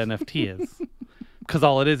content of that NFT is. Because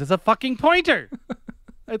all it is a fucking pointer.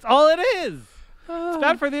 That's all it is. It's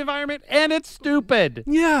bad for the environment, and it's stupid.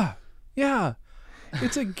 Yeah. Yeah.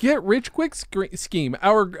 It's a get-rich-quick scheme.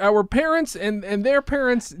 Our parents and their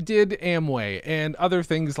parents did Amway and other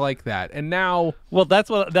things like that. And now... Well,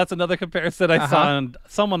 that's another comparison I saw. On,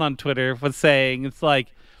 someone on Twitter was saying, it's like,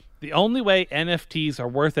 the only way NFTs are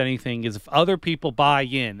worth anything is if other people buy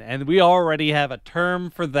in, and we already have a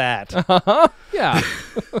term for that. Yeah.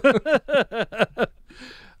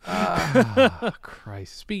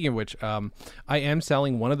 Christ. Speaking of which, I am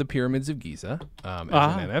selling one of the pyramids of Giza as an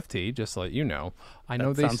NFT, just to let you know. I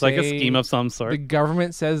know that they sounds like a scheme of some sort. The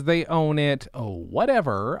government says they own it. Oh,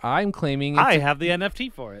 whatever. I'm claiming I have the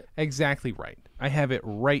NFT for it. Exactly right. I have it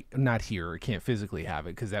right, not here. I can't physically have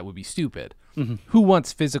it because that would be stupid. Who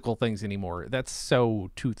wants physical things anymore? That's so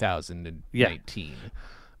 2019.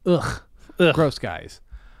 Ugh. Gross, guys.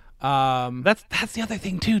 That's the other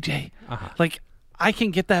thing too, Jay. Like, I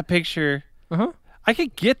can get that picture. I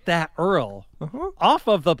could get that URL off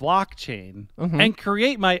of the blockchain and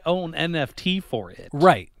create my own NFT for it.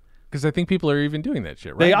 Right. Because I think people are even doing that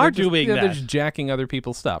shit, right? They are doing that. They're just jacking other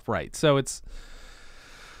people's stuff, right? So it's...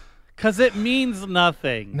 Because it means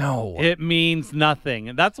nothing. No. It means nothing.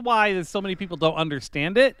 And that's why there's so many people don't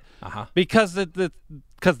understand it. Because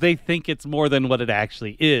they think it's more than what it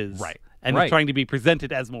actually is. Right. And it's trying to be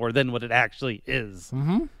presented as more than what it actually is.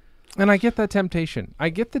 And I get that temptation. I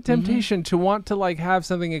get the temptation to want to like have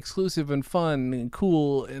something exclusive and fun and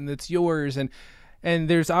cool and that's yours. And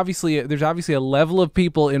there's obviously a level of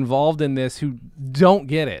people involved in this who don't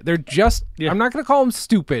get it. They're just I'm not going to call them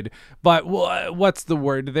stupid, but what's the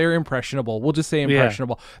word? They're impressionable. We'll just say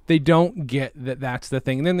impressionable. They don't get that that's the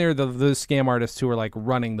thing. And then there are the scam artists who are like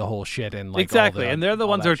running the whole shit and like exactly. And they're the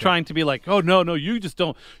ones who are trying to be like, oh no, you just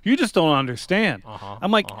don't understand.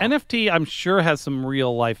 I'm like NFT. I'm sure has some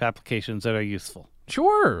real life applications that are useful.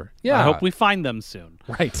 Sure. Yeah. I hope we find them soon.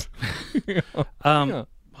 Right. What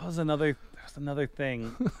was another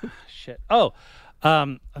thing? Shit.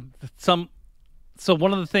 Some so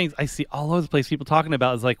one of the things I see all over the place people talking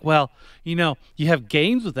about is like, well, you know, you have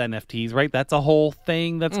games with NFTs, right? That's a whole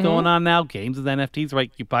thing that's going on now. Games with NFTs,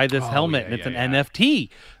 right? You buy this helmet and it's an NFT,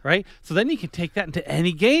 right? So then you can take that into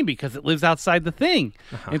any game because it lives outside the thing.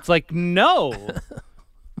 It's like, no.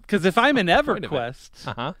 Because if I'm in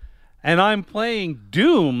EverQuest and I'm playing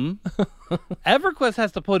Doom, EverQuest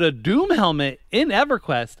has to put a Doom helmet in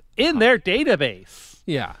EverQuest in their database.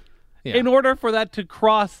 Yeah. In order for that to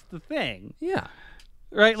cross the thing. Yeah.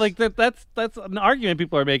 Right? Like that's an argument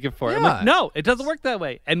people are making for it. I'm like, no, it doesn't work that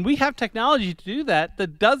way. And we have technology to do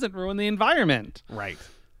that doesn't ruin the environment. Right.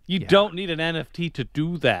 You don't need an NFT to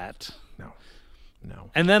do that. No.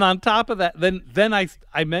 And then on top of that, then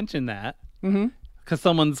I mentioned that. Because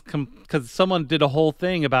someone did a whole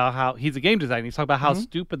thing about how he's a game designer. He's talking about how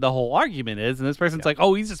stupid the whole argument is, and this person's like,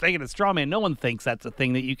 "Oh, he's just making a straw man. No one thinks that's a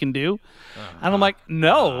thing that you can do." And I'm like,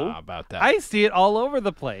 "No, about that. I see it all over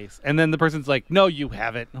the place." And then the person's like, "No, you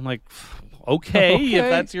haven't." I'm like, "Okay, if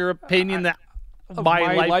that's your opinion, that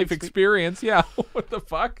my life experience, yeah." What the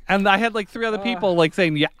fuck? And I had like 3 other people like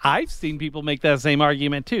saying, "Yeah, I've seen people make that same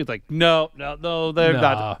argument too." It's like, no, they're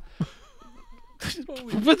not.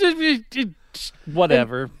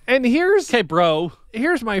 Whatever. And here's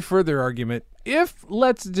my further argument. If,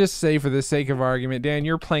 let's just say for the sake of argument, Dan,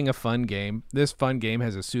 you're playing a fun game. This fun game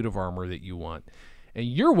has a suit of armor that you want, and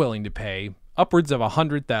you're willing to pay upwards of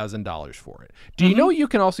 $100,000 for it. Do you know what you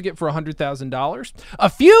can also get for $100,000? A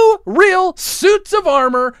few real suits of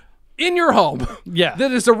armor in your home. Yeah.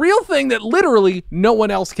 That is a real thing that literally no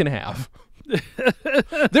one else can have.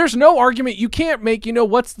 There's no argument. You can't make,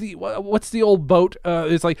 what's the old boat?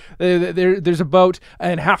 It's like there's a boat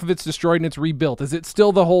and half of it's destroyed and it's rebuilt. Is it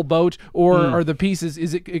still the whole boat, or are the pieces?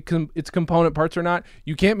 Is its component parts or not?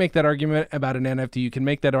 You can't make that argument about an NFT. You can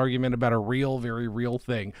make that argument about a real, very real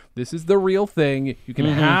thing. This is the real thing. You can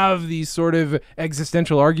have these sort of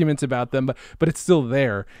existential arguments about them, but it's still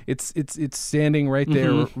there. It's standing right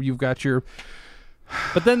there. You've got your.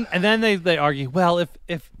 But then they argue, well, if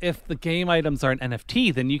the game items are an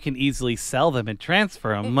NFT, then you can easily sell them and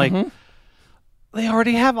transfer them. Like, they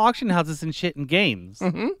already have auction houses and shit in games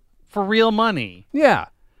for real money. Yeah.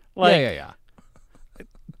 Like, yeah.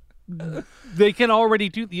 They can already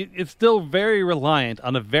do. It's still very reliant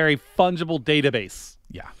on a very fungible database.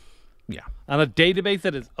 Yeah. On a database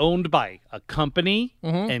that is owned by a company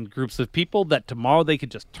and groups of people that tomorrow they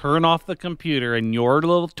could just turn off the computer and your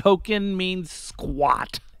little token means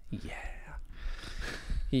squat.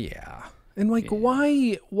 Yeah. And like,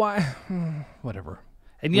 why, whatever.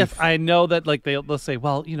 And yes, I know that like they'll say,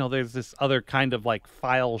 well, there's this other kind of like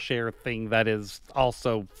file share thing that is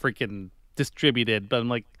also freaking distributed. But I'm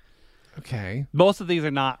like, okay, most of these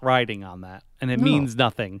are not riding on that, and it means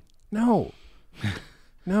nothing. No.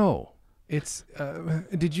 It's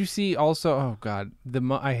did you see also, oh god, I'm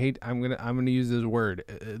gonna use this word,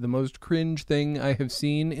 the most cringe thing I have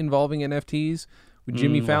seen involving NFTs with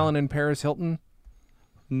Jimmy Fallon and Paris Hilton?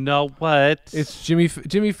 No, what? It's Jimmy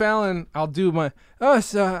Fallon. I'll do my. Oh,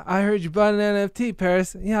 so I heard you bought an NFT,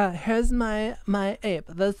 Paris. Yeah, here's my ape.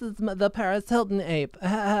 This is the Paris Hilton ape.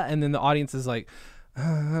 And then the audience is like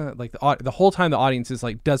the whole time the audience is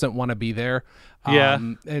like doesn't want to be there.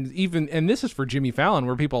 And this is for Jimmy Fallon,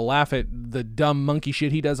 where people laugh at the dumb monkey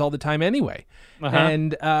shit he does all the time anyway.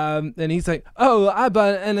 And he's like, oh, I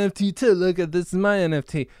bought an NFT too. Look at this, is my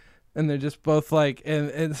NFT. And they're just both like,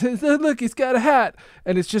 and look, he's got a hat.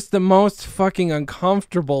 And it's just the most fucking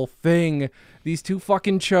uncomfortable thing. These two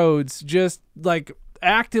fucking chodes just like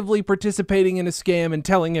actively participating in a scam and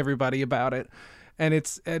telling everybody about it. And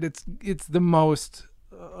it's the most,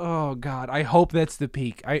 oh god, I hope that's the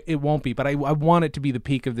peak. It won't be, but I want it to be the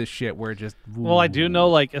peak of this shit where it just. Ooh. Well, I do know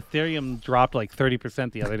like Ethereum dropped like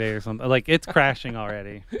 30% the other day or something. Like it's crashing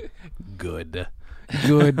already. Good.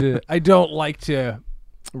 I don't like to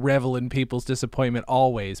revel in people's disappointment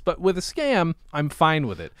always, but with a scam, I'm fine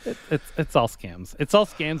with it. It's all scams. It's all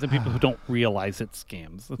scams and people who don't realize it's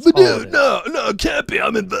scams. That's all it is. No, it can't be.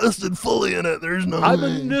 I'm invested fully in it. There's no. I'm a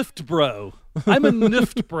NIFT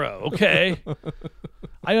bro. Okay?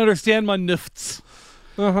 I understand my NIFTs.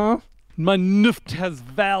 My NIFT has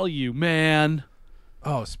value, man.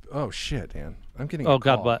 Oh shit, Dan. I'm getting. Oh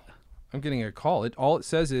god, what? I'm getting a call. All it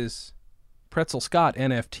says is Pretzel Scott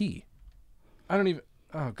NFT. I don't even.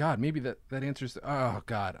 Oh god, maybe that answers. Oh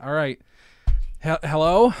god. All right.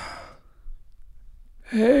 Hello.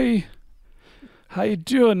 Hey, how you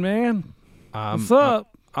doing, man? What's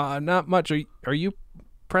up? Not much. Are you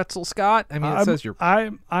Pretzel Scott? I mean, it says you're.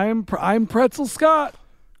 I'm Pretzel Scott.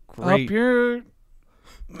 Great. Up here.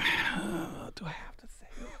 What do I have to say?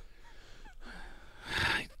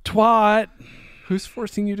 Twat. Who's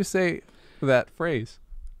forcing you to say? that phrase.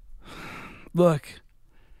 Look,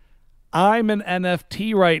 I'm an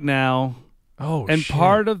NFT right now. Oh, And shit.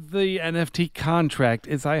 part of the NFT contract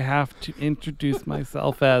is I have to introduce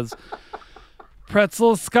myself as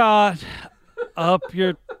Pretzel Scott up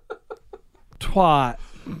your twat.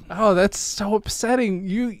 Oh, that's so upsetting.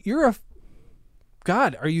 You're a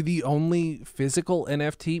God. Are you the only physical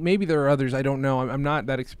NFT? Maybe there are others. I don't know. I'm not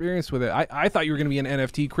that experienced with it. I thought you were going to be an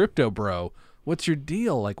NFT crypto bro. What's your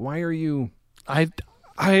deal? Like, why are you?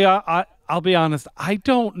 I'll be honest. I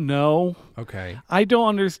don't know. Okay. I don't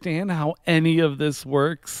understand how any of this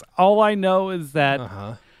works. All I know is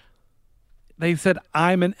that they said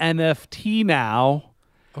I'm an NFT now,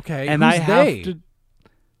 Okay. and Who's I have they? to.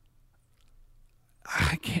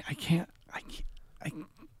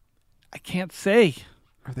 I can't say.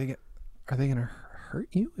 Are they gonna hurt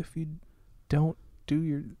you if you don't do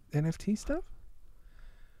your NFT stuff?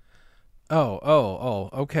 Oh.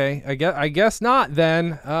 Okay. I guess not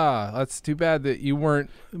then. That's too bad that you weren't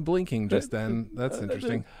blinking just then. That's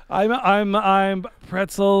interesting. I'm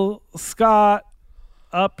Pretzel Scott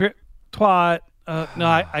up here twat.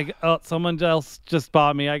 No, someone else just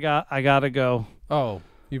bought me. I gotta go. Oh,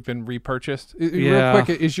 you've been repurchased. Yeah. Real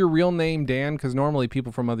quick, is your real name Dan? Because normally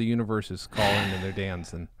people from other universes call in and they're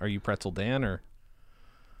Dans. And are you Pretzel Dan or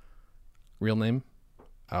real name?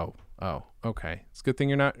 Oh, okay. It's a good thing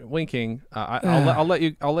you're not winking. I'll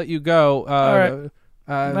let you go. All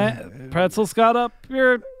right. Pretzel Scott up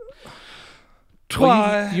here.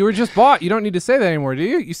 Well, you were just bought. You don't need to say that anymore, do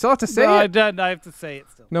you? You still have to say No, it. I have to say it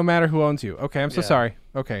still. No matter who owns you. Okay, I'm so Yeah. sorry.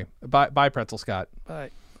 Okay, bye, Pretzel Scott. Bye.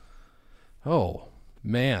 Oh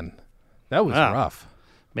man, that was Wow. rough.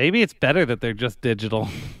 Maybe it's better that they're just digital.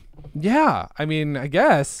 Yeah, I mean, I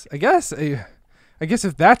guess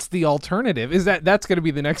if that's the alternative, is that's going to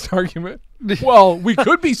be the next argument? Well, we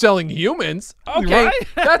could be selling humans. Okay, Right?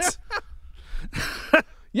 that's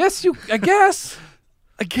yes, I guess.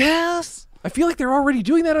 I feel like they're already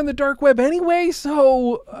doing that on the dark web anyway,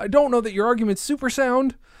 so I don't know that your argument's super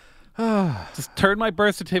sound. Just turn my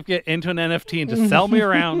birth certificate into an NFT and just sell me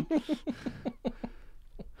around.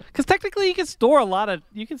 Because technically, you can store data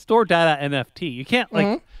NFT. You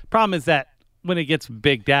can't Problem is that when it gets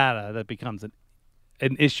big data, that becomes an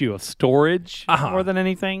issue of storage more than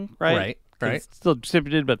anything, right? Right. 'Cause it's still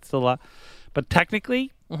distributed, but still a lot. But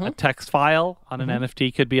technically, a text file on an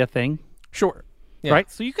NFT could be a thing, Sure. Yeah. right?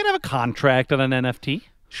 So you could have a contract on an NFT.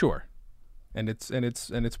 Sure. And it's You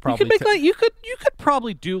probably could make you could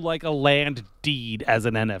probably do like a land deed as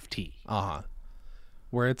an NFT.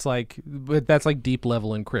 where it's like, but that's like deep level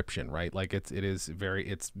encryption, right? Like it's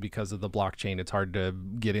because of the blockchain, it's hard to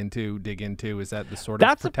dig into. Is that the sort of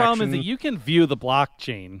That's the problem is that protection? you can view the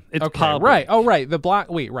blockchain. It's Okay, public. right. Oh, right. The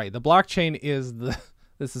blockchain is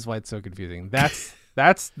this is why it's so confusing. That's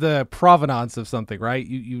the provenance of something, right?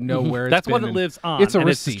 You know where it's That's been what it and lives on. It's a and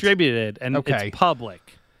receipt. It's distributed and Okay. it's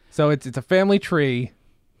public. So it's a family tree,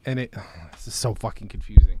 and this is so fucking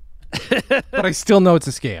confusing. But I still know it's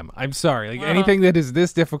a scam. I'm sorry. Like anything that is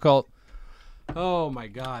this difficult. Oh my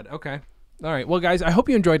god. Okay. All right. Well, guys, I hope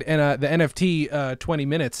you enjoyed the NFT 20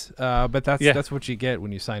 minutes. But that's what you get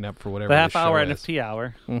when you sign up for whatever The this half hour show is. NFT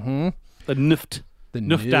hour. Mm-hmm. The NIFT. The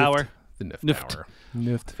NIFT hour. The NIFT NIFT. hour.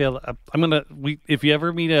 NIFT. If you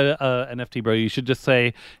ever meet a NFT bro, you should just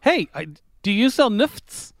say, "Hey, do you sell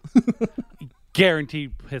NIFTs?"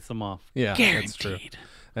 Guaranteed piss them off. Yeah, Guaranteed. that's true.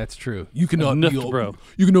 That's true. You cannot NIFT, bro.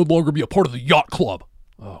 You can no longer be a part of the yacht club.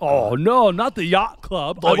 Oh no, not the yacht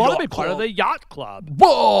club. I want to yacht be part of club. the yacht club.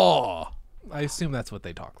 Whoa! I assume that's what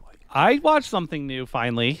they talk like. I watched something new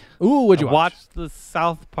finally. Ooh, what'd you I watch? watched the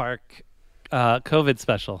South Park COVID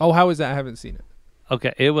special. Oh, how is that? I haven't seen it.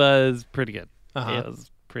 Okay, it was pretty good. Uh-huh. It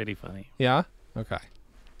was pretty funny. Yeah? Okay.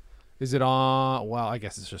 Is it on? Well, I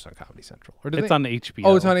guess it's just on Comedy Central. Or It's on HBO.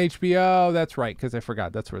 Oh, it's on HBO. That's right, because I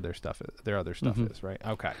forgot. That's where their stuff is. Their other stuff Mm-hmm. is, right?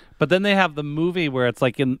 Okay. But then they have the movie where it's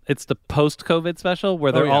like it's the post-COVID special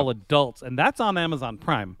where they're yeah. all adults, and that's on Amazon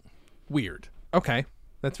Prime Weird. Okay.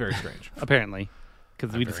 That's very strange. apparently,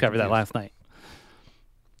 because we discovered that last night.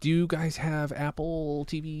 Do you guys have Apple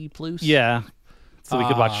TV Plus? Yeah, so we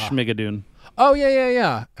could watch Schmigadoon. Oh,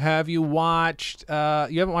 yeah. Have you watched? You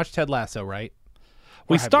haven't watched Ted Lasso, right?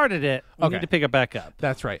 We have you? started it. We Okay. need to pick it back up.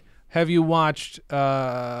 That's right. Have you watched the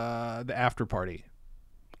After Party?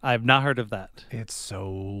 I've not heard of that. It's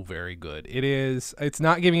so very good. It is. It's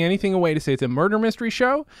not giving anything away to say it's a murder mystery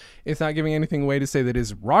show. It's not giving anything away to say that it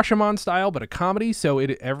is Rashomon style, but a comedy. So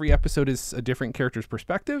every episode is a different character's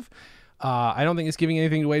perspective. I don't think it's giving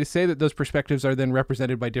anything away to say that those perspectives are then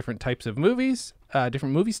represented by different types of movies,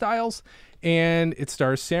 different movie styles, and it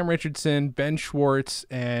stars Sam Richardson, Ben Schwartz,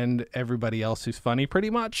 and everybody else who's funny pretty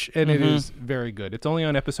much, and it is very good. It's only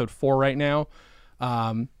on episode 4 right now.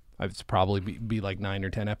 It's probably be like 9 or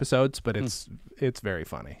 10 episodes, but it's very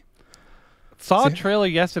funny. Saw a trailer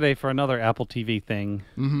yesterday for another Apple TV thing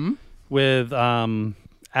with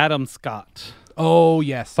Adam Scott Oh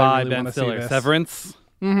yes, by I really Ben want to see Stiller. this. Severance.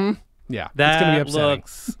 Yeah, That it's gonna be upsetting.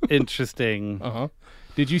 looks interesting.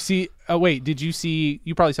 Did you see? Oh wait, did you see?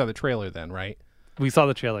 You probably saw the trailer then, right? We saw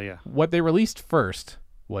the trailer, yeah. What they released first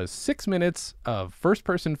was 6 minutes of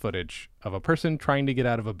first-person footage of a person trying to get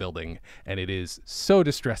out of a building, and it is so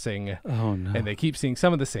distressing. Oh no. And they keep seeing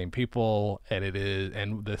some of the same people, and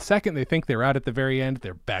the second they think they're out at the very end,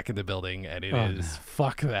 they're back in the building, and it is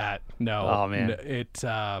fuck that. No. Oh, man.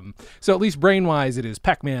 So at least brain-wise, it is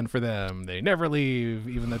Pac-Man for them. They never leave,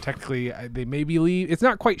 even though technically they maybe leave. It's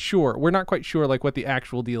not quite sure. We're not quite sure like what the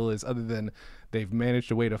actual deal is, other than they've managed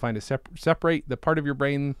a way to find separate the part of your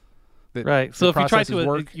brain that Right. So if you try processes to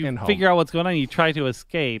work you and home. figure out what's going on, you try to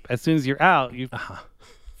escape. As soon as you're out, you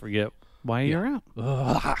forget why you're out.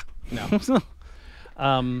 No.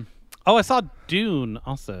 Oh, I saw Dune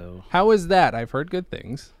also. How is that? I've heard good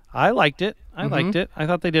things. I liked it. I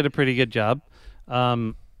thought they did a pretty good job.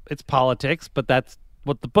 It's politics, but that's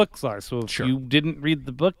what the books are. So if you didn't read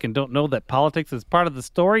the book and don't know that politics is part of the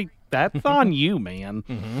story, that's on you, man.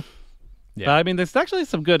 Yeah. But I mean, there's actually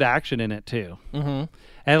some good action in it too.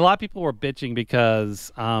 And a lot of people were bitching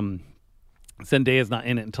because Zendaya's not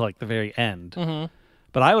in it until like the very end.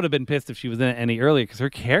 But I would have been pissed if she was in it any earlier because her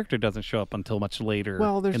character doesn't show up until much later.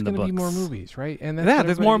 Well, there's in the going to be books. more movies, right? And that's Yeah, what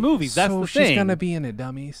there's more everybody- movies. That's so the she's thing. going to be in it,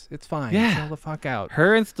 dummies. It's fine. Yeah. Chill the fuck out.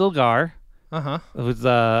 Her and Stilgar. Uh-huh. It was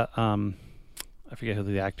I forget who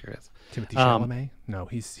the actor is. Timothy Chalamet? No,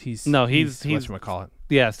 he's whatchamacallit.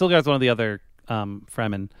 Yeah, Stilgar's one of the other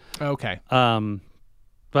Fremen. Okay.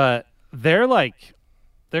 But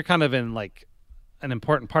they're kind of in like an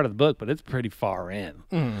important part of the book, but it's pretty far in.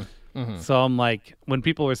 So I'm like, when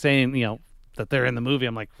people were saying, that they're in the movie,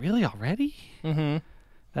 I'm like, really already?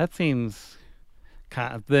 That seems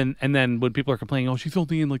kind of then. And then when people are complaining, oh, she's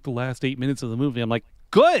only in like the last 8 minutes of the movie, I'm like,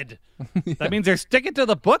 good. That means they're sticking to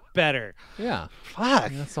the book better. Yeah.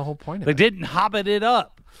 Fuck. That's the whole point of They it. didn't hobbit it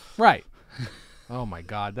up. Right. Oh my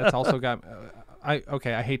God. That's also got. I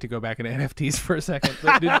hate to go back into NFTs for a second.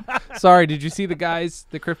 But did you see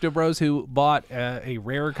the crypto bros who bought a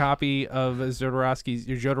rare copy of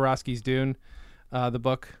Jodorowsky's Dune, the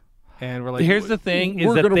book, and we're like, Here's the thing: is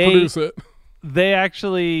We're that gonna produce it. they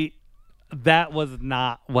actually that was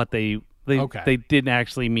not what they Okay. they didn't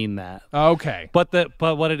actually mean that. Okay. But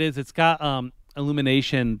what it is, it's got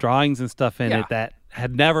illumination drawings and stuff in Yeah. it that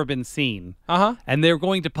had never been seen, and they're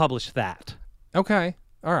going to publish that. Okay.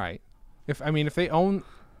 All right. If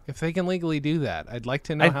they can legally do that, I'd like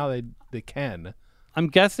to know how they can. I'm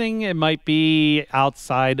guessing it might be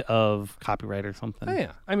outside of copyright or something. Oh,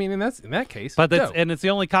 yeah. I mean, in that case. But dope. it's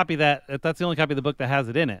the only copy that's the only copy of the book that has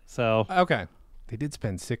it in it. So Okay. They did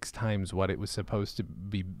spend 6 times what it was supposed to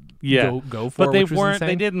be. yeah, Go for. but they which was weren't. insane.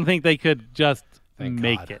 They didn't think they could just Thank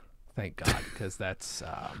make God. it. Thank God, because that's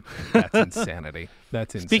insanity.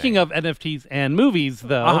 That's insane. Speaking of NFTs and movies,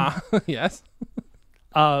 though, yes.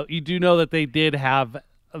 you do know that they did have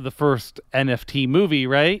the first NFT movie,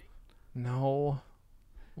 right? No.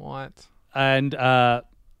 What? And I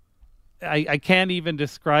can't even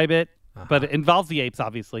describe it, but it involves the apes,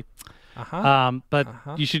 obviously. But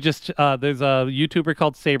you should just there's a YouTuber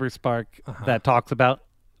called Saberspark that talks about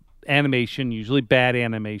animation, usually bad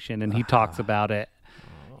animation, and he talks about it.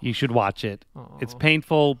 You should watch it. It's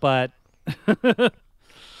painful, but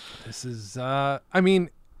This is. I mean,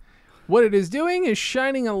 what it is doing is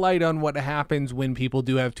shining a light on what happens when people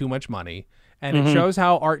do have too much money, and it shows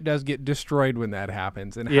how art does get destroyed when that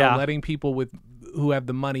happens, and how letting people who have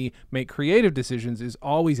the money make creative decisions is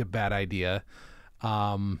always a bad idea.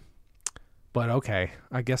 But okay,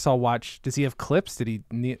 I guess I'll watch. Does he have clips? Did he?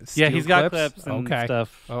 yeah, he's got clips and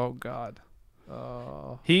stuff. Oh God.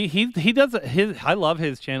 He does his. I love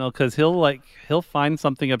his channel because he'll find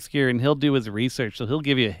something obscure and he'll do his research. So he'll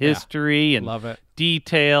give you a history and Love it.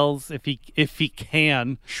 details if he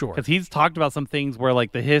can. Sure. Because he's talked about some things where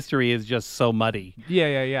like the history is just so muddy,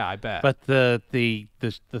 Yeah. I bet. but the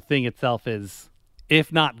thing itself is,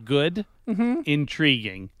 if not good,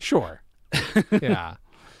 intriguing. Sure. Yeah.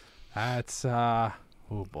 That's oh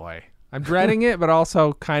boy. I'm dreading it, but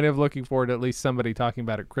also kind of looking forward to at least somebody talking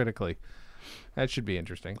about it critically. That should be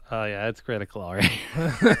interesting. Oh yeah, it's critical already.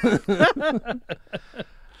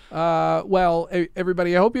 Well,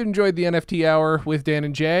 everybody, I hope you enjoyed the NFT hour with Dan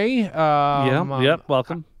and Jay. Yep,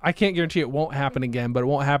 welcome. I can't guarantee it won't happen again, but it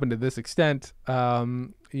won't happen to this extent.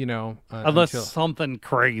 Unless until- something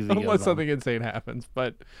crazy. goes unless on. something insane happens.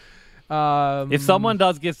 But If someone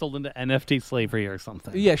does get sold into NFT slavery or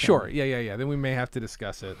something. yeah, sure, yeah. Then we may have to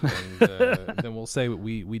discuss it, and then we'll say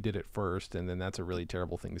we did it first, and then that's a really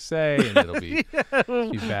terrible thing to say, and it'll be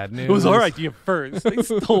bad news. It was our idea first. They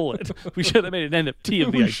stole it. We should have made an NFT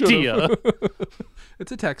of the idea.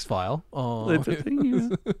 It's a text file. Oh, It's a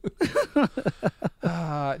thing,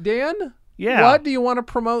 Dan. Yeah. What do you want to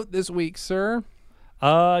promote this week, sir?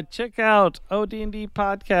 Check out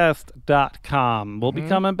odndpodcast.com. We'll be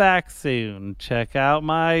coming back soon. Check out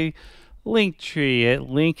my link tree at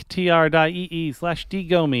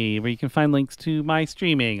linktr.ee/dgomi, where you can find links to my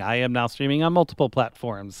streaming. I am now streaming on multiple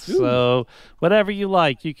platforms. So whatever you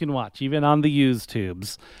like, you can watch, even on the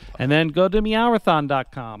YouTubes. And then go to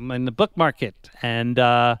meowathon.com and the book market. And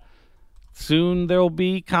soon there will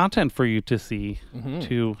be content for you to see,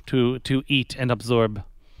 to eat and absorb.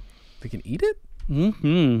 They can eat it?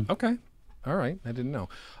 Mm-hmm. Okay. All right. I didn't know.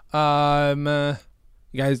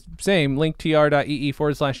 You guys, same,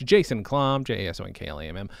 linktr.ee/Jason Klamm,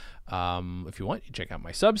 JASONKLAMM. If you want, you check out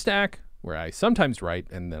my Substack, where I sometimes write,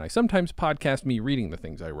 and then I sometimes podcast me reading the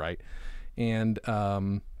things I write. And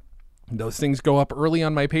those things go up early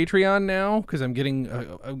on my Patreon now, because I'm getting,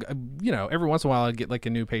 every once in a while I get like a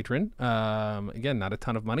new patron. Again, not a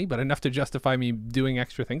ton of money, but enough to justify me doing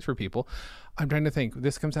extra things for people. I'm trying to think.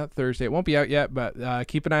 This comes out Thursday. It won't be out yet, but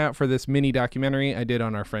keep an eye out for this mini documentary I did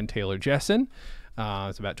on our friend Taylor Jessen.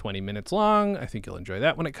 It's about 20 minutes long. I think you'll enjoy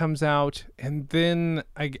that when it comes out. And then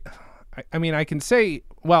I can say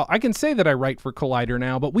that I write for Collider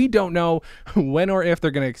now, but we don't know when or if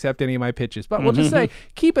they're going to accept any of my pitches. But we'll just say,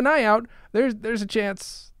 keep an eye out. There's a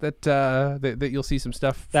chance that that you'll see some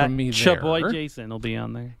stuff from me there. That boy Jason will be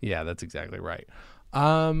on there. Yeah, that's exactly right.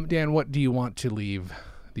 Dan, what do you want to leave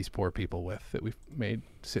these poor people with that we've made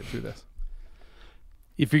sit through this?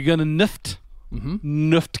 If you're gonna nuft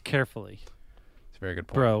carefully. It's a very good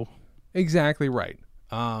point, bro. Exactly right.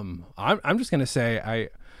 I'm just gonna say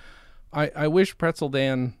I wish Pretzel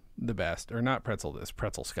Dan the best, or not Pretzel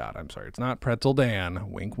Scott. I'm sorry, it's not Pretzel Dan.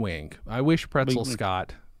 Wink, wink. I wish Pretzel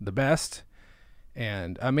Scott the best,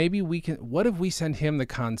 and maybe we can. What if we send him the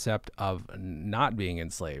concept of not being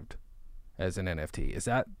enslaved as an NFT? Does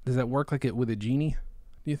that work like it with a genie?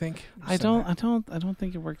 Do you think? I don't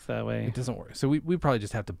think it works that way. It doesn't work. So we probably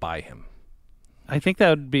just have to buy him. I think that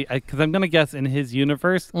would be, because I'm gonna guess in his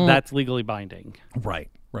universe that's legally binding. Right.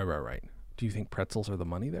 Do you think pretzels are the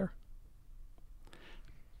money there?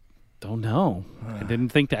 Don't know. I didn't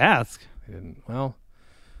think to ask. I didn't. Well,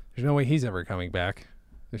 there's no way he's ever coming back.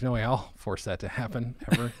 There's no way I'll force that to happen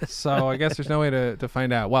ever. So I guess there's no way to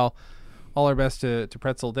find out. Well, all our best to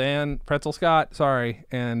Pretzel Scott. Sorry,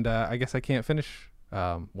 and I guess I can't finish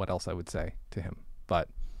what else I would say to him. But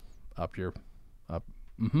up.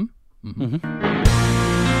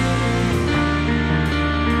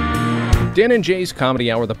 Dan and Jay's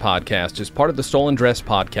Comedy Hour, the podcast, is part of the Stolen Dress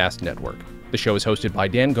Podcast Network. The show is hosted by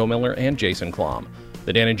Dan Gomiller and Jason Klamm.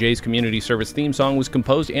 The Dan and Jay's Community Service theme song was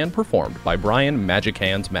composed and performed by Brian Magic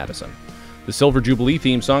Hands Madison. The Silver Jubilee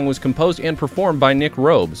theme song was composed and performed by Nick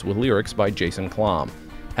Robes, with lyrics by Jason Klamm.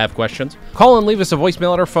 Have questions? Call and leave us a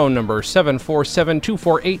voicemail at our phone number,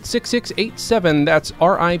 747-248-6687. That's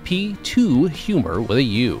RIP2 Humor with a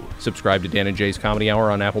U. Subscribe to Dan and Jay's Comedy Hour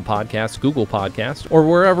on Apple Podcasts, Google Podcasts, or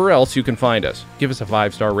wherever else you can find us. Give us a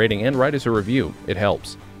 5-star rating and write us a review. It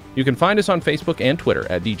helps. You can find us on Facebook and Twitter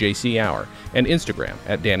at DJC Hour and Instagram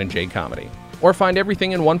at Dan and Jay Comedy. Or find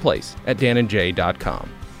everything in one place at danandjay.com.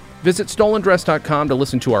 Visit stolendress.com to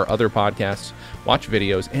listen to our other podcasts, watch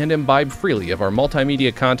videos, and imbibe freely of our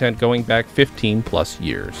multimedia content going back 15 plus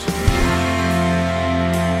years.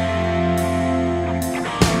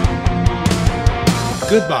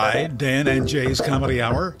 Goodbye, Dan and Jay's Comedy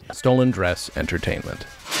Hour. Stolen Dress Entertainment.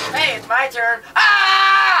 Hey, it's my turn. Ah!